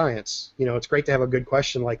about science. It's great to have a good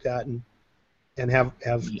question like that and have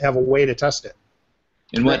a way to test it.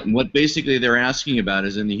 And what basically they're asking about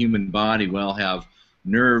is in the human body we'll have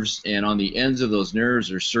nerves, and on the ends of those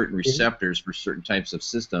nerves are certain receptors for certain types of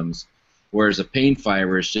systems, whereas a pain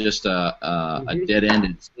fiber is just a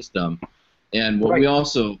dead-ended system. And what we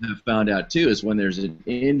also have found out too is when there's an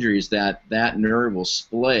injury is that nerve will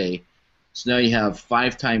splay, so now you have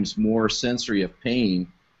 5 times more sensory of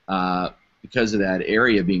pain because of that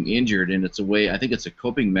area being injured, and it's a way, I think it's a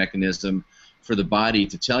coping mechanism for the body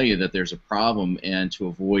to tell you that there's a problem and to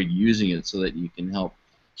avoid using it so that you can help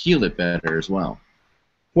heal it better as well.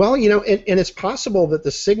 Well, and it's possible that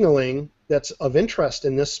the signaling that's of interest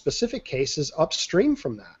in this specific case is upstream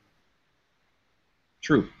from that.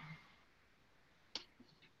 True.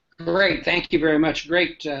 Great, thank you very much.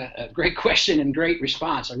 Great question and great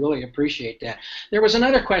response. I really appreciate that. There was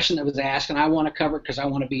another question that was asked, and I want to cover it because I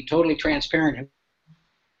want to be totally transparent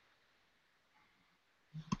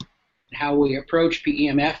how we approach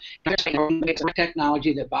PEMF,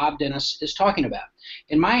 technology that Bob Dennis is talking about.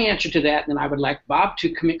 And my answer to that, then I would like Bob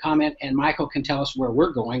to comment, and Michael can tell us where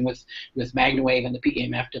we're going with MagnaWave and the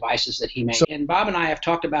PEMF devices that he made. And Bob and I have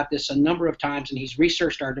talked about this a number of times, and he's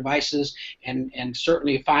researched our devices and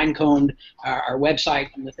certainly fine-coned our website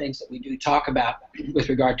and the things that we do talk about with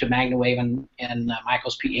regard to MagnaWave and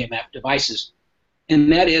Michael's PEMF devices. And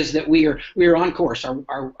that is that we are on course.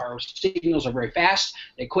 Our signals are very fast.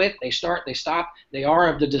 They quit, they start, they stop. They are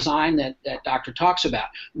of the design that Doctor talks about.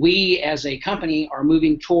 We, as a company, are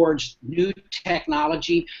moving towards new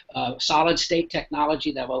technology, solid-state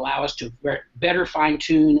technology that will allow us to better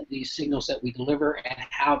fine-tune these signals that we deliver and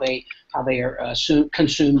how they are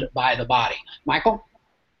consumed by the body. Michael?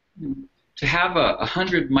 To have a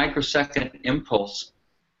 100 microsecond impulse,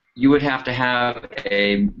 you would have to have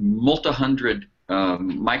a multi-hundred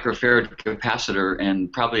microfarad capacitor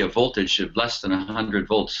and probably a voltage of less than 100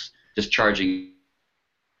 volts just charging.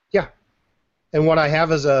 Yeah. And what I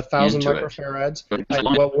have is 1,000 into it. microfarads.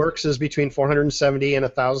 What works is between 470 and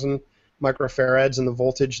 1,000 microfarads, and the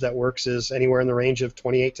voltage that works is anywhere in the range of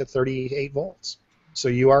 28 to 38 volts. So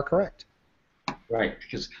you are correct. Right,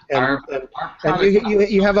 because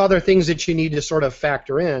you have other things that you need to sort of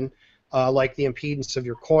factor in, like the impedance of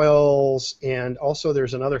your coils, and also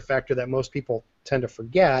there's another factor that most people tend to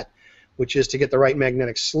forget, which is to get the right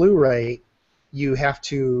magnetic slew rate, you have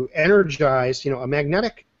to energize, a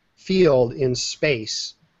magnetic field in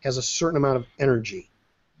space has a certain amount of energy,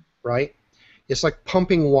 right? It's like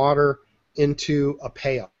pumping water into a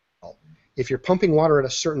pail. If you're pumping water at a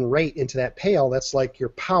certain rate into that pail, that's like your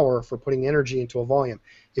power for putting energy into a volume.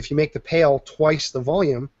 If you make the pail twice the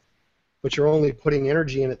volume, but you're only putting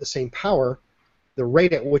energy in at the same power, the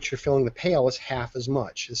rate at which you're filling the pail is half as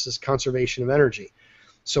much. This is conservation of energy.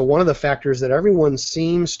 So one of the factors that everyone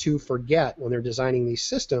seems to forget when they're designing these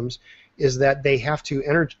systems is that they have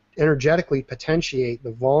to energetically potentiate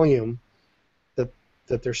the volume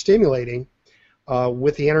that they're stimulating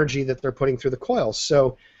with the energy that they're putting through the coils.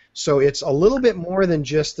 So it's a little bit more than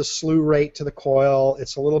just the slew rate to the coil.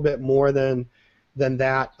 It's a little bit more than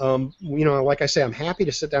that. Like I say, I'm happy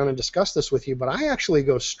to sit down and discuss this with you, but I actually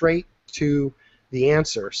go straight to the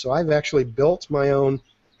answer. So I've actually built my own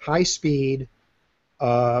high-speed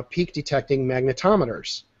peak detecting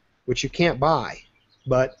magnetometers, which you can't buy.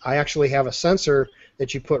 But I actually have a sensor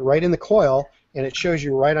that you put right in the coil, and it shows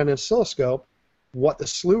you right on an oscilloscope what the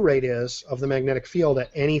slew rate is of the magnetic field at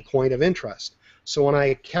any point of interest. So when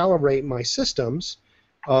I calibrate my systems,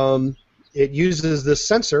 it uses this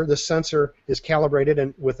sensor. This sensor is calibrated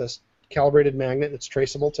and with a calibrated magnet that's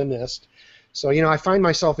traceable to NIST. So I find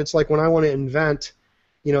myself, it's like when I want to invent,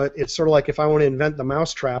 it's sort of like if I want to invent the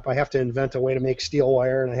mousetrap, I have to invent a way to make steel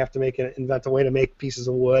wire, and I have to invent a way to make pieces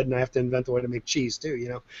of wood, and I have to invent a way to make cheese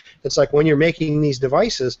too. It's like when you're making these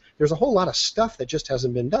devices, there's a whole lot of stuff that just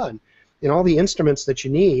hasn't been done. And all the instruments that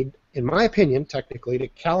you need, in my opinion, technically, to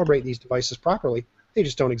calibrate these devices properly, they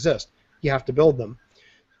just don't exist. You have to build them.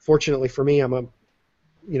 Fortunately for me, I'm a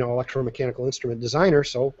electromechanical instrument designer,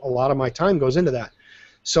 so a lot of my time goes into that.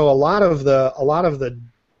 So a lot of the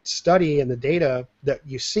study and the data that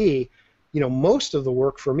you see, most of the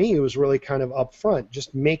work for me was really kind of upfront,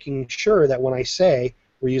 just making sure that when I say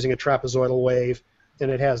we're using a trapezoidal wave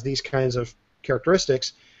and it has these kinds of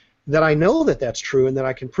characteristics, that I know that that's true and that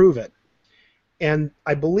I can prove it. And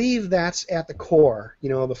I believe that's at the core,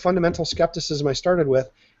 the fundamental skepticism I started with,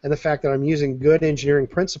 and the fact that I'm using good engineering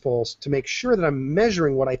principles to make sure that I'm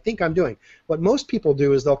measuring what I think I'm doing. What most people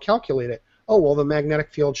do is they'll calculate it. Oh, well, the magnetic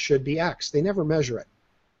field should be X. They never measure it.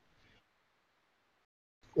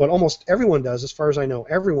 What almost everyone does, as far as I know,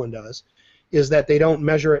 everyone does, is that they don't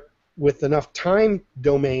measure it with enough time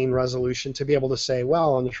domain resolution to be able to say,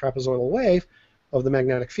 well, on the trapezoidal wave of the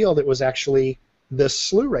magnetic field, it was actually this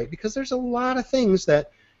slew rate, because there's a lot of things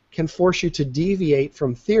that can force you to deviate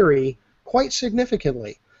from theory quite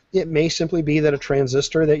significantly. It may simply be that a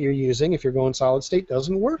transistor that you're using, if you're going solid state,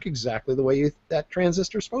 doesn't work exactly the way that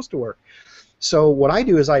transistor is supposed to work. So what I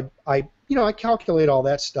do is I calculate all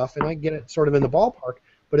that stuff and I get it sort of in the ballpark,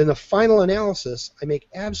 but in the final analysis, I make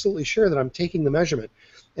absolutely sure that I'm taking the measurement.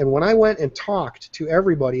 And when I went and talked to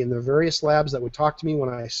everybody in the various labs that would talk to me, when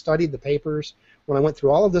I studied the papers, when I went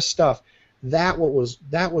through all of this stuff, that was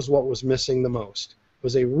what was missing the most. It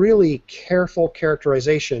was a really careful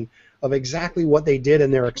characterization of exactly what they did in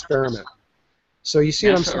their experiment. So you see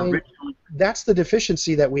what I'm saying? That's the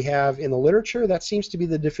deficiency that we have in the literature. That seems to be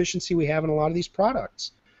the deficiency we have in a lot of these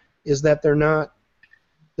products, is that they're not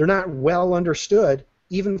well understood,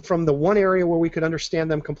 even from the one area where we could understand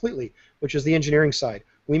them completely, which is the engineering side.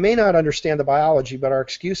 We may not understand the biology, but our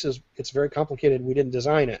excuse is it's very complicated, we didn't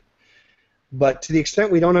design it. But to the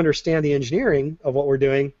extent we don't understand the engineering of what we're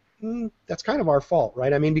doing, that's kind of our fault,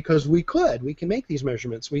 right? I mean, because we can make these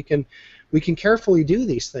measurements, we can carefully do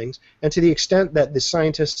these things, and to the extent that the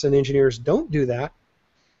scientists and engineers don't do that,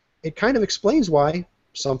 it kind of explains why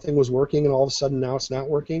something was working and all of a sudden now it's not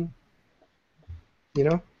working.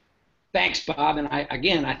 Thanks, Bob. And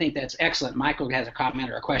I think that's excellent. Michael has a comment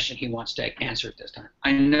or a question he wants to answer at this time.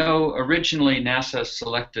 I know originally NASA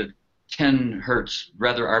selected 10 hertz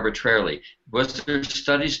rather arbitrarily. Was there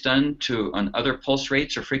studies done on other pulse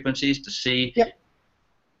rates or frequencies to see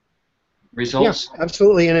results? Yeah,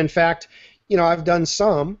 absolutely. And in fact, I've done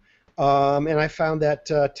some, and I found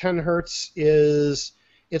that 10 hertz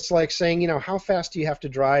it's like saying, how fast do you have to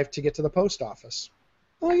drive to get to the post office?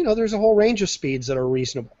 Well, there's a whole range of speeds that are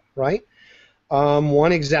reasonable, right?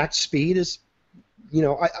 One exact speed is,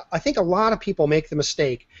 I think a lot of people make the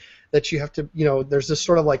mistake that you have to, there's this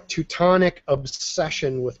sort of like Teutonic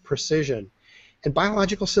obsession with precision. And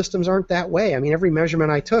biological systems aren't that way. I mean, every measurement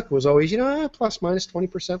I took was always, plus minus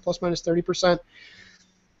 20%, plus minus 30%.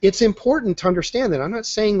 It's important to understand that. I'm not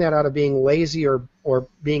saying that out of being lazy or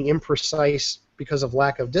being imprecise because of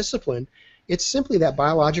lack of discipline. It's simply that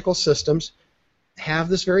biological systems have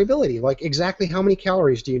this variability. Like, exactly how many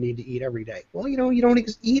calories do you need to eat every day? Well, you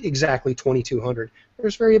don't eat exactly 2,200.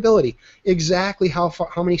 There's variability. Exactly how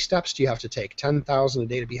many steps do you have to take? 10,000 a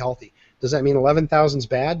day to be healthy. Does that mean 11,000 is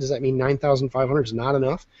bad? Does that mean 9,500 is not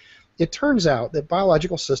enough? It turns out that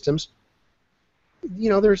biological systems,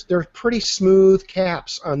 there's pretty smooth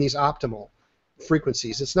caps on these optimal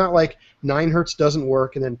frequencies. It's not like 9 hertz doesn't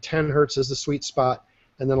work and then 10 hertz is the sweet spot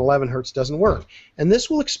and then 11 hertz doesn't work. And this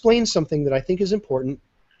will explain something that I think is important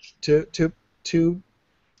to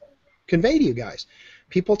convey to you guys.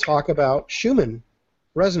 People talk about Schumann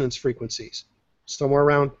resonance frequencies, somewhere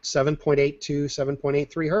around 7.82,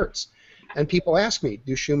 7.83 hertz. And people ask me,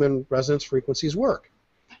 do Schumann resonance frequencies work?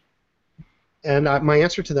 And my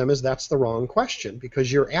answer to them is that's the wrong question,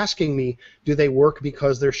 because you're asking me, do they work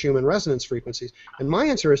because they're Schumann resonance frequencies? And my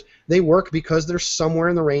answer is they work because they're somewhere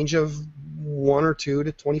in the range of 1 or 2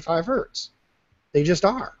 to 25 hertz. They just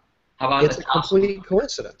are. How about it's a complete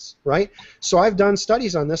coincidence, right? So I've done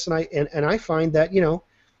studies on this, and I find that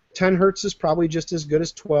 10 hertz is probably just as good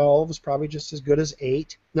as 12, is probably just as good as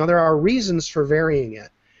 8. Now there are reasons for varying it,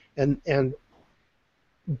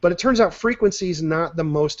 but it turns out frequency is not the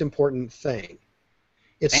most important thing.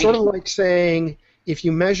 It's sort of like saying, if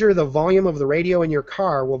you measure the volume of the radio in your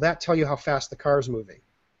car, will that tell you how fast the car is moving?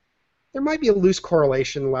 There might be a loose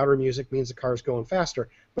correlation. Louder music means the car is going faster,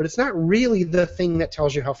 but it's not really the thing that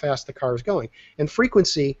tells you how fast the car is going. And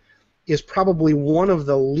frequency is probably one of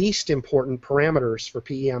the least important parameters for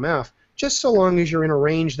PEMF, just so long as you're in a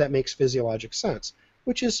range that makes physiologic sense,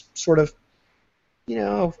 which is sort of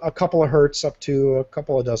a couple of hertz up to a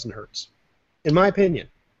couple of dozen hertz, in my opinion.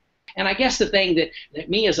 And I guess the thing that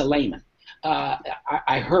me as a layman,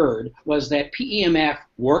 I heard was that PEMF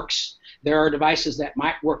works. There are devices that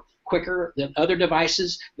might work quicker than other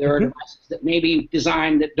devices. There are devices that may be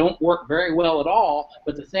designed that don't work very well at all.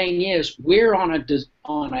 But the thing is, we're on a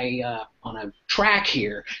track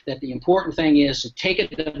here that the important thing is to take a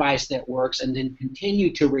device that works and then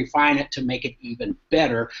continue to refine it to make it even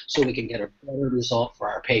better, so we can get a better result for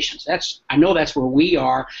our patients. I know that's where we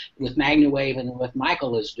are with MagnaWave and what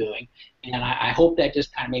Michael is doing. And I hope that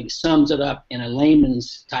just kind of maybe sums it up in a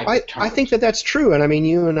layman's type of term. I think that's true, and I mean,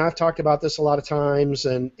 you and I've talked about this a lot of times,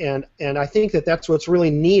 and I think that's what's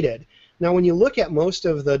really needed. Now, when you look at most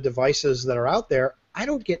of the devices that are out there, I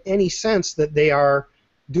don't get any sense that they are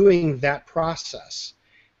doing that process.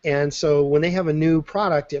 And so when they have a new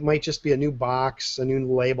product, it might just be a new box, a new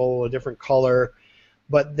label, a different color,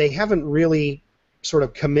 but they haven't really sort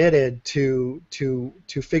of committed to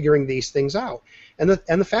figuring these things out. And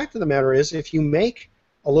the fact of the matter is, if you make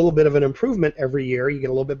a little bit of an improvement every year, you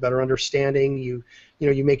get a little bit better understanding. You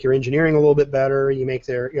make your engineering a little bit better. You make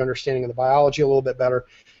your understanding of the biology a little bit better.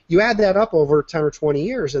 You add that up over 10 or 20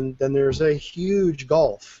 years, and then there's a huge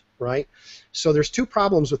gulf, right? So there's two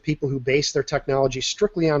problems with people who base their technology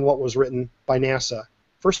strictly on what was written by NASA.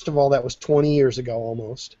 First of all, that was 20 years ago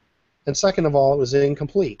almost, and second of all, it was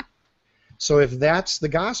incomplete. So if that's the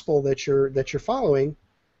gospel that you're following,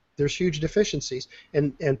 there's huge deficiencies.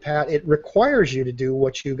 And Pat, it requires you to do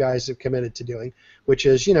what you guys have committed to doing, which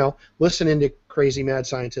is, listening to crazy mad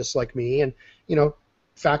scientists like me and,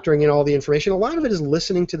 factoring in all the information. A lot of it is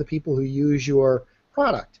listening to the people who use your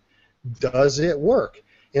product. Does it work?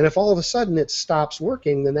 And if all of a sudden it stops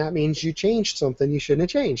working, then that means you changed something you shouldn't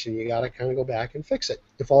have changed, and you got to kind of go back and fix it.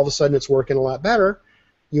 If all of a sudden it's working a lot better,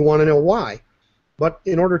 you want to know why. But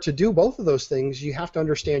in order to do both of those things, you have to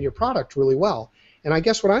understand your product really well. And I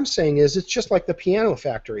guess what I'm saying is, it's just like the piano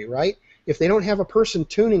factory, right? If they don't have a person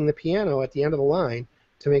tuning the piano at the end of the line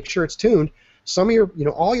to make sure it's tuned, some of your,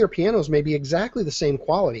 all your pianos may be exactly the same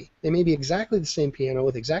quality. They may be exactly the same piano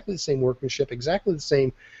with exactly the same workmanship, exactly the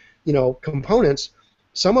same, components.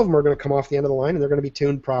 Some of them are going to come off the end of the line and they're going to be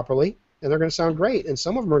tuned properly and they're going to sound great. And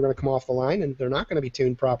some of them are going to come off the line and they're not going to be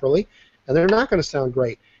tuned properly and they're not going to sound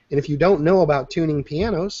great. And if you don't know about tuning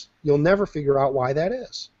pianos, you'll never figure out why that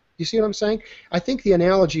is. You see what I'm saying? I think the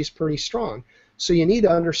analogy is pretty strong. So you need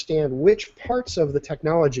to understand which parts of the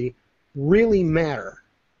technology really matter.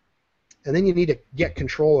 And then you need to get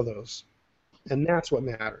control of those. And that's what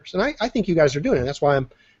matters. And I think you guys are doing it. That's why I'm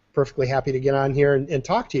perfectly happy to get on here and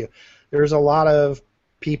talk to you. There's a lot of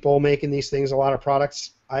people making these things, a lot of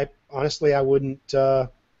products. Honestly, I wouldn't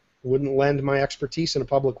lend my expertise in a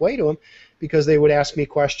public way to them, because they would ask me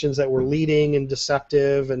questions that were leading and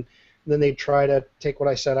deceptive, and then they'd try to take what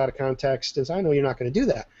I said out of context and say, I know you're not going to do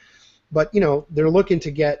that. but they're looking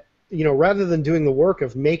to get, rather than doing the work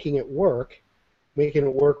of making it work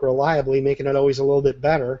reliably, making it always a little bit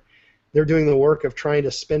better, they're doing the work of trying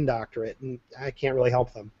to spin doctor it, and I can't really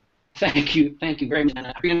help them. Thank you very much. And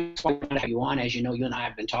I really want to have you on. As you know, you and I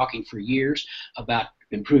have been talking for years about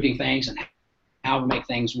improving things and how to make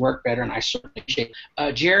things work better, and I certainly appreciate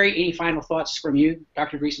it. Jerry, any final thoughts from you,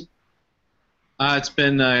 Dr. Dreesen? It's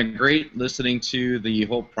been great listening to the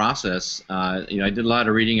whole process. I did a lot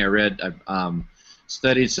of reading. I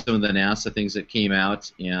studied some of the NASA things that came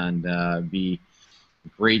out, and it'd be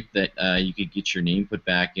great that you could get your name put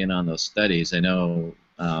back in on those studies. I know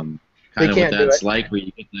kind of what that's like, where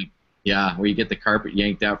you get the carpet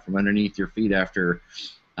yanked out from underneath your feet after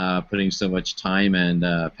putting so much time and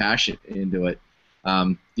passion into it.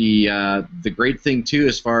 The great thing too,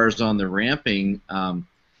 as far as on the ramping,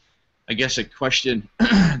 I guess a question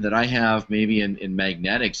that I have maybe in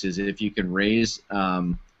magnetics is if you can raise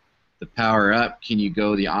the power up, can you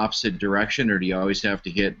go the opposite direction, or do you always have to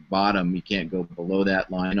hit bottom? You can't go below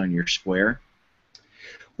that line on your square?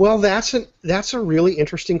 Well, that's a really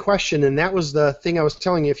interesting question, and that was the thing I was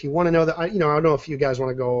telling you. If you want to know that, I don't know if you guys want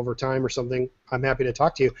to go over time or something. I'm happy to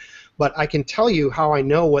talk to you, but I can tell you how I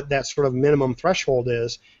know what that sort of minimum threshold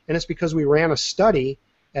is, and it's because we ran a study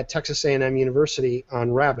at Texas A&M University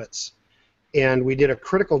on rabbits, and we did a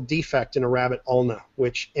critical defect in a rabbit ulna,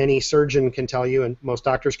 which any surgeon can tell you, and most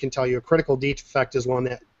doctors can tell you. A critical defect is one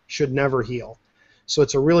that should never heal. So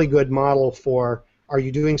it's a really good model for, are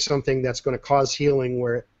you doing something that's going to cause healing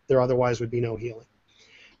where there otherwise would be no healing?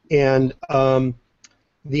 And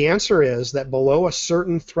the answer is that below a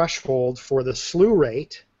certain threshold for the slew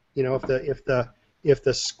rate, if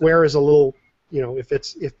the square is a little, if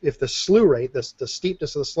the slew rate, the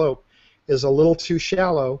steepness of the slope is a little too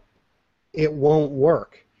shallow, it won't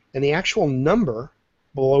work. And the actual number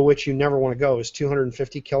below which you never want to go is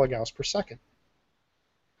 250 kilogauss per second.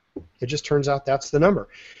 It just turns out that's the number.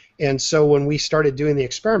 And so when we started doing the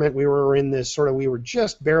experiment, we were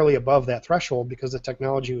just barely above that threshold because the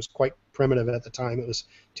technology was quite primitive at the time. It was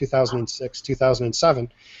 2006,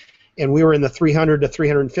 2007. And we were in the 300 to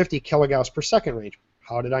 350 kilogauss per second range.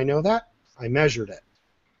 How did I know that? I measured it.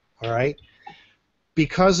 All right?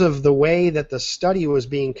 Because of the way that the study was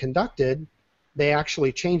being conducted, they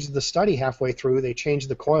actually changed the study halfway through. They changed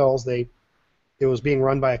the coils. It was being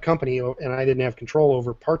run by a company, and I didn't have control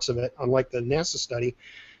over parts of it, unlike the NASA study.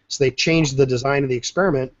 So they changed the design of the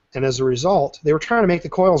experiment, and as a result, they were trying to make the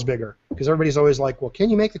coils bigger, because everybody's always like, well, can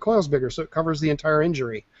you make the coils bigger so it covers the entire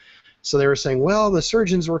injury? So they were saying, well, the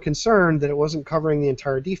surgeons were concerned that it wasn't covering the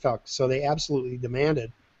entire defect, so they absolutely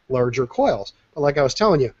demanded larger coils. But like I was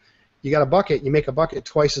telling you, you got a bucket, you make a bucket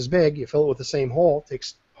twice as big, you fill it with the same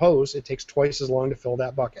hose, it takes twice as long to fill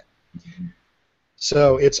that bucket. Mm-hmm.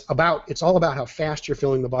 So it's all about how fast you're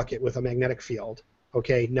filling the bucket with a magnetic field,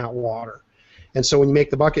 okay, not water. And so when you make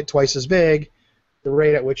the bucket twice as big, the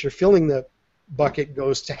rate at which you're filling the bucket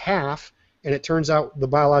goes to half, and it turns out the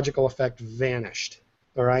biological effect vanished,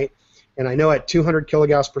 all right? And I know at 200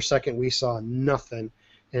 kilogauss per second we saw nothing,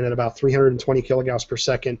 and at about 320 kilogauss per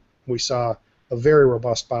second we saw a very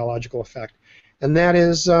robust biological effect. And that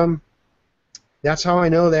is, that's how I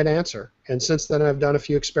know that answer. And since then I've done a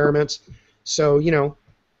few experiments. So,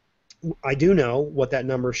 I do know what that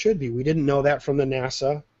number should be. We didn't know that from the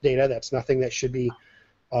NASA data. That's nothing that should be,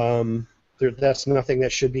 that's nothing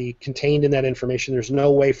that should be contained in that information. There's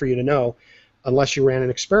no way for you to know unless you ran an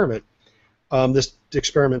experiment. This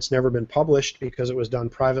experiment's never been published because it was done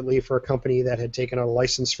privately for a company that had taken a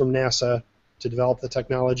license from NASA to develop the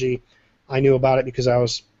technology. I knew about it because I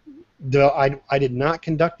did not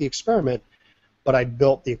conduct the experiment, but I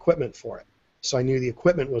built the equipment for it. So I knew the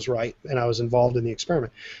equipment was right, and I was involved in the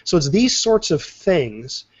experiment. So it's these sorts of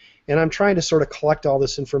things, and I'm trying to sort of collect all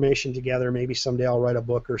this information together. Maybe someday I'll write a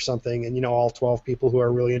book or something, and all 12 people who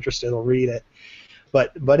are really interested will read it.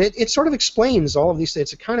 But it sort of explains all of these things.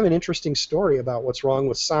 It's a kind of an interesting story about what's wrong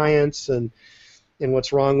with science and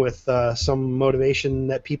what's wrong with some motivation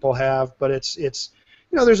that people have. But it's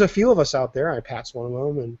there's a few of us out there. Pat's one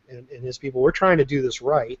of them, and his people. We're trying to do this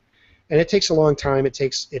right. And it takes a long time.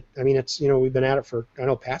 We've been at it for, I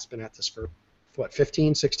know Pat's been at this for,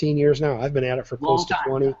 15, 16 years now. I've been at it for close to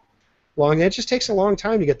 20. It just takes a long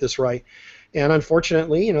time to get this right. And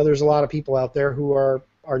unfortunately, there's a lot of people out there who are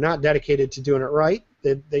not dedicated to doing it right.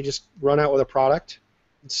 They just run out with a product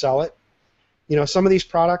and sell it. Some of these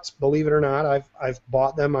products, believe it or not, I've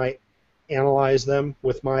bought them. I analyze them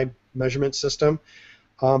with my measurement system.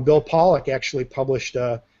 Bill Pollack actually published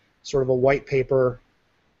sort of a white paper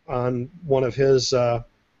on one of his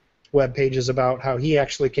web pages about how he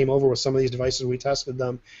actually came over with some of these devices. We tested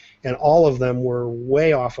them, and all of them were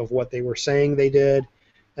way off of what they were saying they did,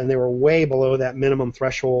 and they were way below that minimum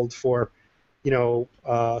threshold for,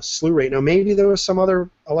 slew rate. Now, maybe there was some other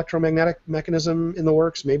electromagnetic mechanism in the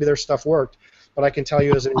works. Maybe their stuff worked, but I can tell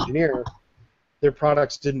you as an engineer, their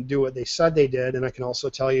products didn't do what they said they did, and I can also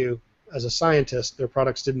tell you as a scientist, their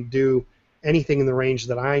products didn't do anything in the range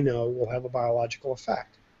that I know will have a biological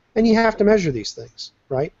effect. And you have to measure these things,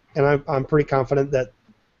 right? And I'm pretty confident that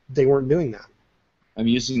they weren't doing that. I'm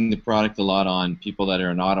using the product a lot on people that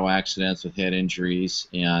are in auto accidents with head injuries,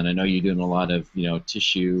 and I know you're doing a lot of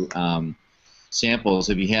tissue samples.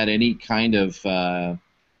 Have you had any kind of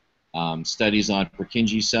studies on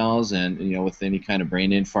Purkinje cells and with any kind of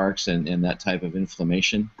brain infarcts and that type of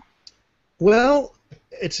inflammation? Well,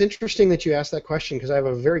 it's interesting that you asked that question because I have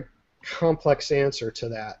a very complex answer to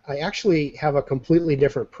that. I actually have a completely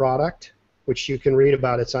different product, which you can read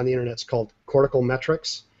about. It's on the internet. It's called Cortical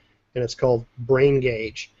Metrics, and it's called Brain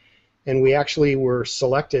Gauge. And we actually were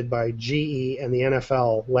selected by GE and the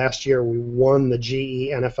NFL. Last year we won the GE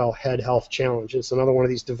NFL Head Health Challenge. It's another one of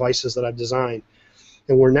these devices that I've designed.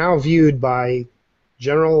 And we're now viewed by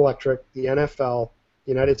General Electric, the NFL,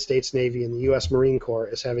 the United States Navy, and the U.S. Marine Corps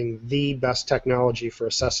as having the best technology for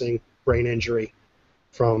assessing brain injury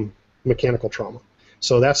from mechanical trauma.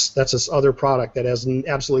 So that's this other product that has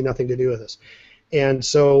absolutely nothing to do with this. And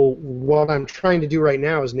so what I'm trying to do right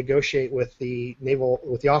now is negotiate with the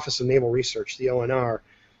Office of Naval Research, the ONR,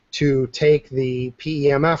 to take the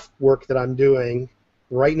PEMF work that I'm doing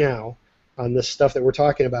right now on this stuff that we're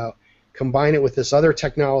talking about, combine it with this other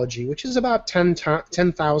technology, which is about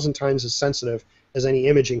 10,000 times as sensitive as any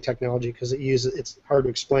imaging technology, because it's hard to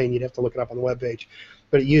explain. You'd have to look it up on the webpage.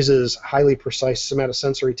 But it uses highly precise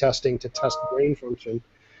somatosensory testing to test brain function.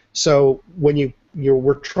 So when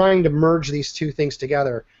we're trying to merge these two things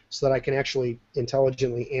together so that I can actually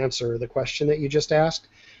intelligently answer the question that you just asked.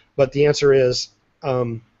 But the answer is,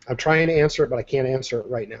 I'm trying to answer it, but I can't answer it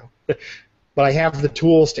right now. But I have the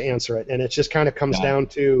tools to answer it, and it just kind of comes down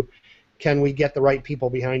to, can we get the right people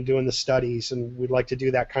behind doing the studies? And we'd like to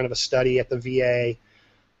do that kind of a study at the VA.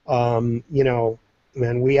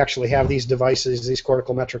 And we actually have these devices, these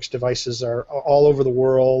cortical metrics devices are all over the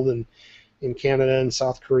world, and in Canada and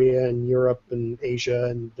South Korea and Europe and Asia,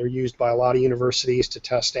 and they're used by a lot of universities to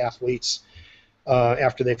test athletes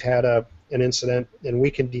after they've had an incident, and we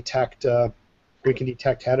can detect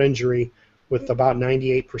head injury with about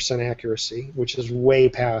 98% accuracy, which is way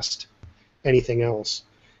past anything else.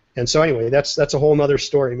 And so anyway, that's a whole other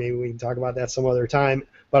story. Maybe we can talk about that some other time.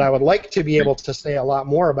 But I would like to be able to say a lot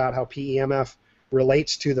more about how PEMF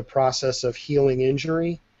relates to the process of healing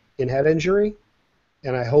injury in head injury.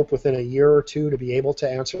 And I hope within a year or two to be able to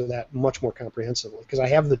answer that much more comprehensively, because I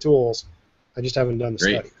have the tools, I just haven't done the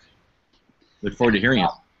study. Look forward to hearing it.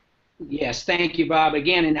 Yes, thank you, Bob.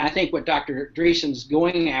 Again, and I think what Dr. Dreesen's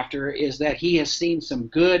going after is that he has seen some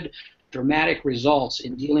good, dramatic results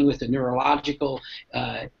in dealing with the neurological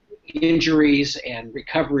injuries and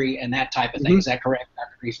recovery and that type of thing. Is that correct,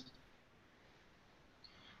 Dr. Dreesen?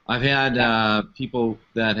 I've had people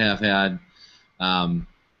that have had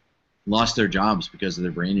lost their jobs because of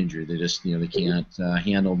their brain injury. They just, they can't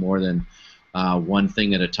handle more than one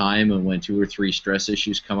thing at a time, and when 2 or 3 stress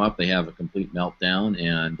issues come up, they have a complete meltdown,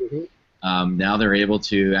 and now they're able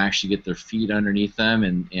to actually get their feet underneath them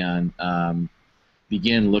and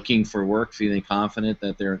begin looking for work, feeling confident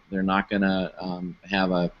that they're not going to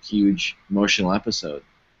have a huge emotional episode.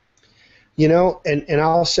 And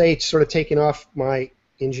I'll say, sort of taking off my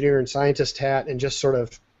engineer and scientist hat and just sort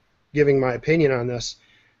of giving my opinion on this,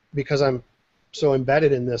 because I'm so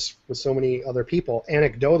embedded in this with so many other people.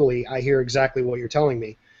 Anecdotally, I hear exactly what you're telling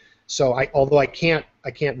me. So although I can't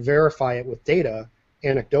verify it with data,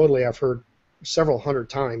 anecdotally I've heard several hundred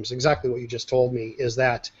times exactly what you just told me, is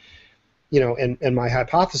that, and my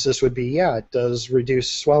hypothesis would be, yeah, it does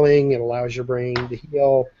reduce swelling, it allows your brain to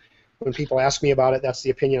heal. When people ask me about it, that's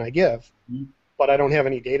the opinion I give. But I don't have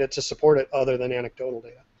any data to support it other than anecdotal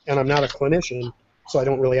data. And I'm not a clinician, so I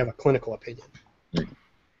don't really have a clinical opinion.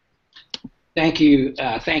 Thank you,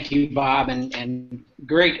 Bob, and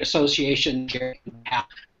great association, Jerry.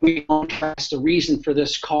 The reason for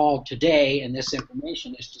this call today and this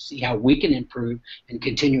information is to see how we can improve and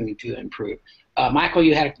continuing to improve. Michael,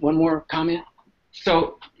 you had one more comment?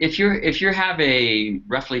 So if you have a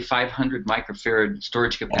roughly 500 microfarad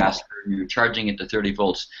storage capacitor and you're charging it to 30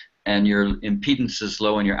 volts and your impedance is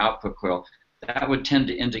low in your output coil, that would tend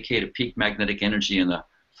to indicate a peak magnetic energy in the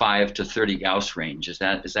 5 to 30 Gauss range. Is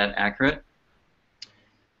that accurate?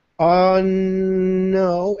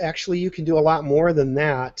 No, actually you can do a lot more than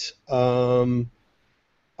that.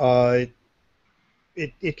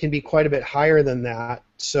 it can be quite a bit higher than that.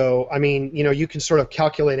 So, I mean, you can sort of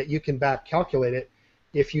calculate it. You can back calculate it.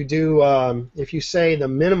 If you do, if you say the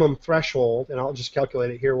minimum threshold, and I'll just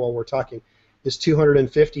calculate it here while we're talking, is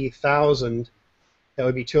 250,000, that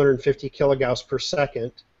would be 250 kilogauss per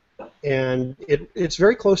second. And it's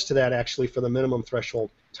very close to that, actually, for the minimum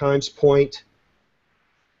threshold, times .0001.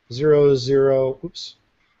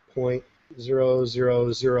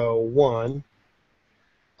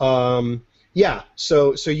 Yeah,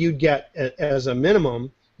 so you'd get, as a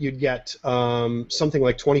minimum, you'd get something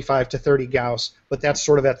like 25 to 30 Gauss, but that's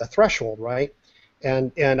sort of at the threshold, right?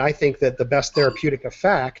 And I think that the best therapeutic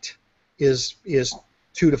effect is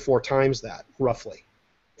 2 to 4 times that, roughly,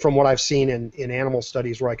 from what I've seen in animal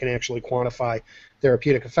studies where I can actually quantify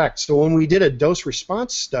therapeutic effect. So when we did a dose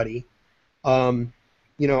response study,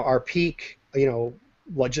 our peak,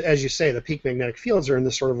 as you say, the peak magnetic fields are in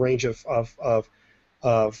this sort of range of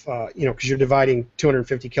because you're dividing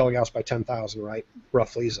 250 kilogauss by 10,000, right?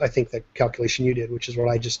 Roughly, is I think the calculation you did, which is what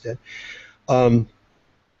I just did.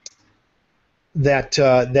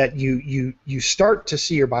 That you start to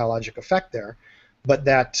see your biologic effect there, but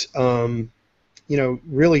that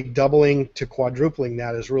really doubling to quadrupling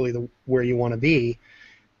that is really where you want to be.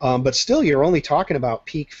 But still, you're only talking about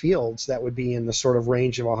peak fields that would be in the sort of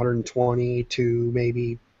range of 120 to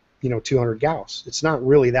maybe 200 Gauss. It's not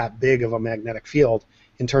really that big of a magnetic field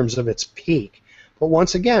in terms of its peak. But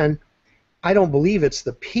once again, I don't believe it's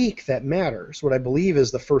the peak that matters. What I believe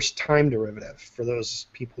is the first time derivative. For those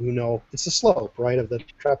people who know, it's the slope, right, of the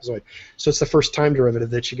trapezoid. So it's the first time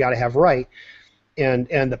derivative that you got to have right.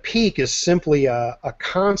 And the peak is simply a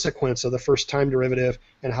consequence of the first time derivative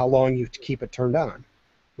and how long you keep it turned on,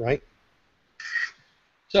 right?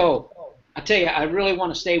 So I tell you, I really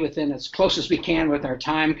want to stay within as close as we can with our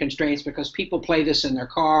time constraints, because people play this in their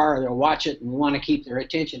car or they'll watch it and we want to keep their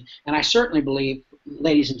attention. And I certainly believe,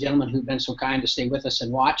 ladies and gentlemen who've been so kind to stay with us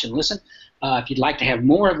and watch and listen, if you'd like to have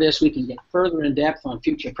more of this, we can get further in depth on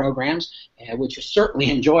future programs, which is certainly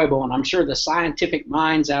enjoyable. And I'm sure the scientific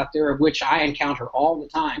minds out there, of which I encounter all the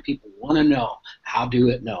time, people want to know, how do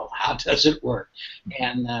it know? How does it work?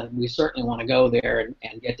 And we certainly want to go there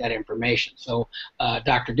and get that information. So,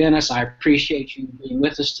 Dr. Dennis, I appreciate you being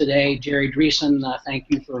with us today. Jerry Dreesen, thank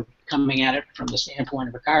you for coming at it from the standpoint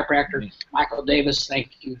of a chiropractor. Michael Davis,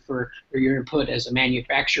 thank you for your input as a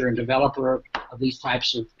manufacturer and developer of these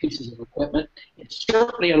types of pieces of equipment. It's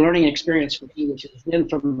certainly a learning experience for me, which has been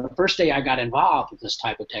from the first day I got involved with this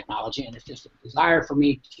type of technology, and it's just a desire for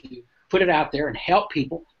me to put it out there and help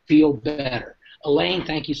people feel better. Elaine,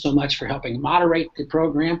 thank you so much for helping moderate the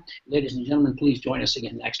program. Ladies and gentlemen, please join us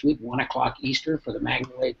again next week, 1 o'clock Eastern, for the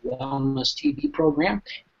MagnaWave Wellness TV program.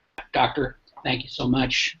 Doctor, thank you so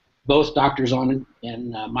much. Both doctors on,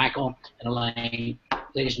 and Michael and Elaine.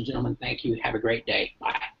 Ladies and gentlemen, thank you. Have a great day.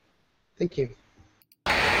 Bye. Thank you.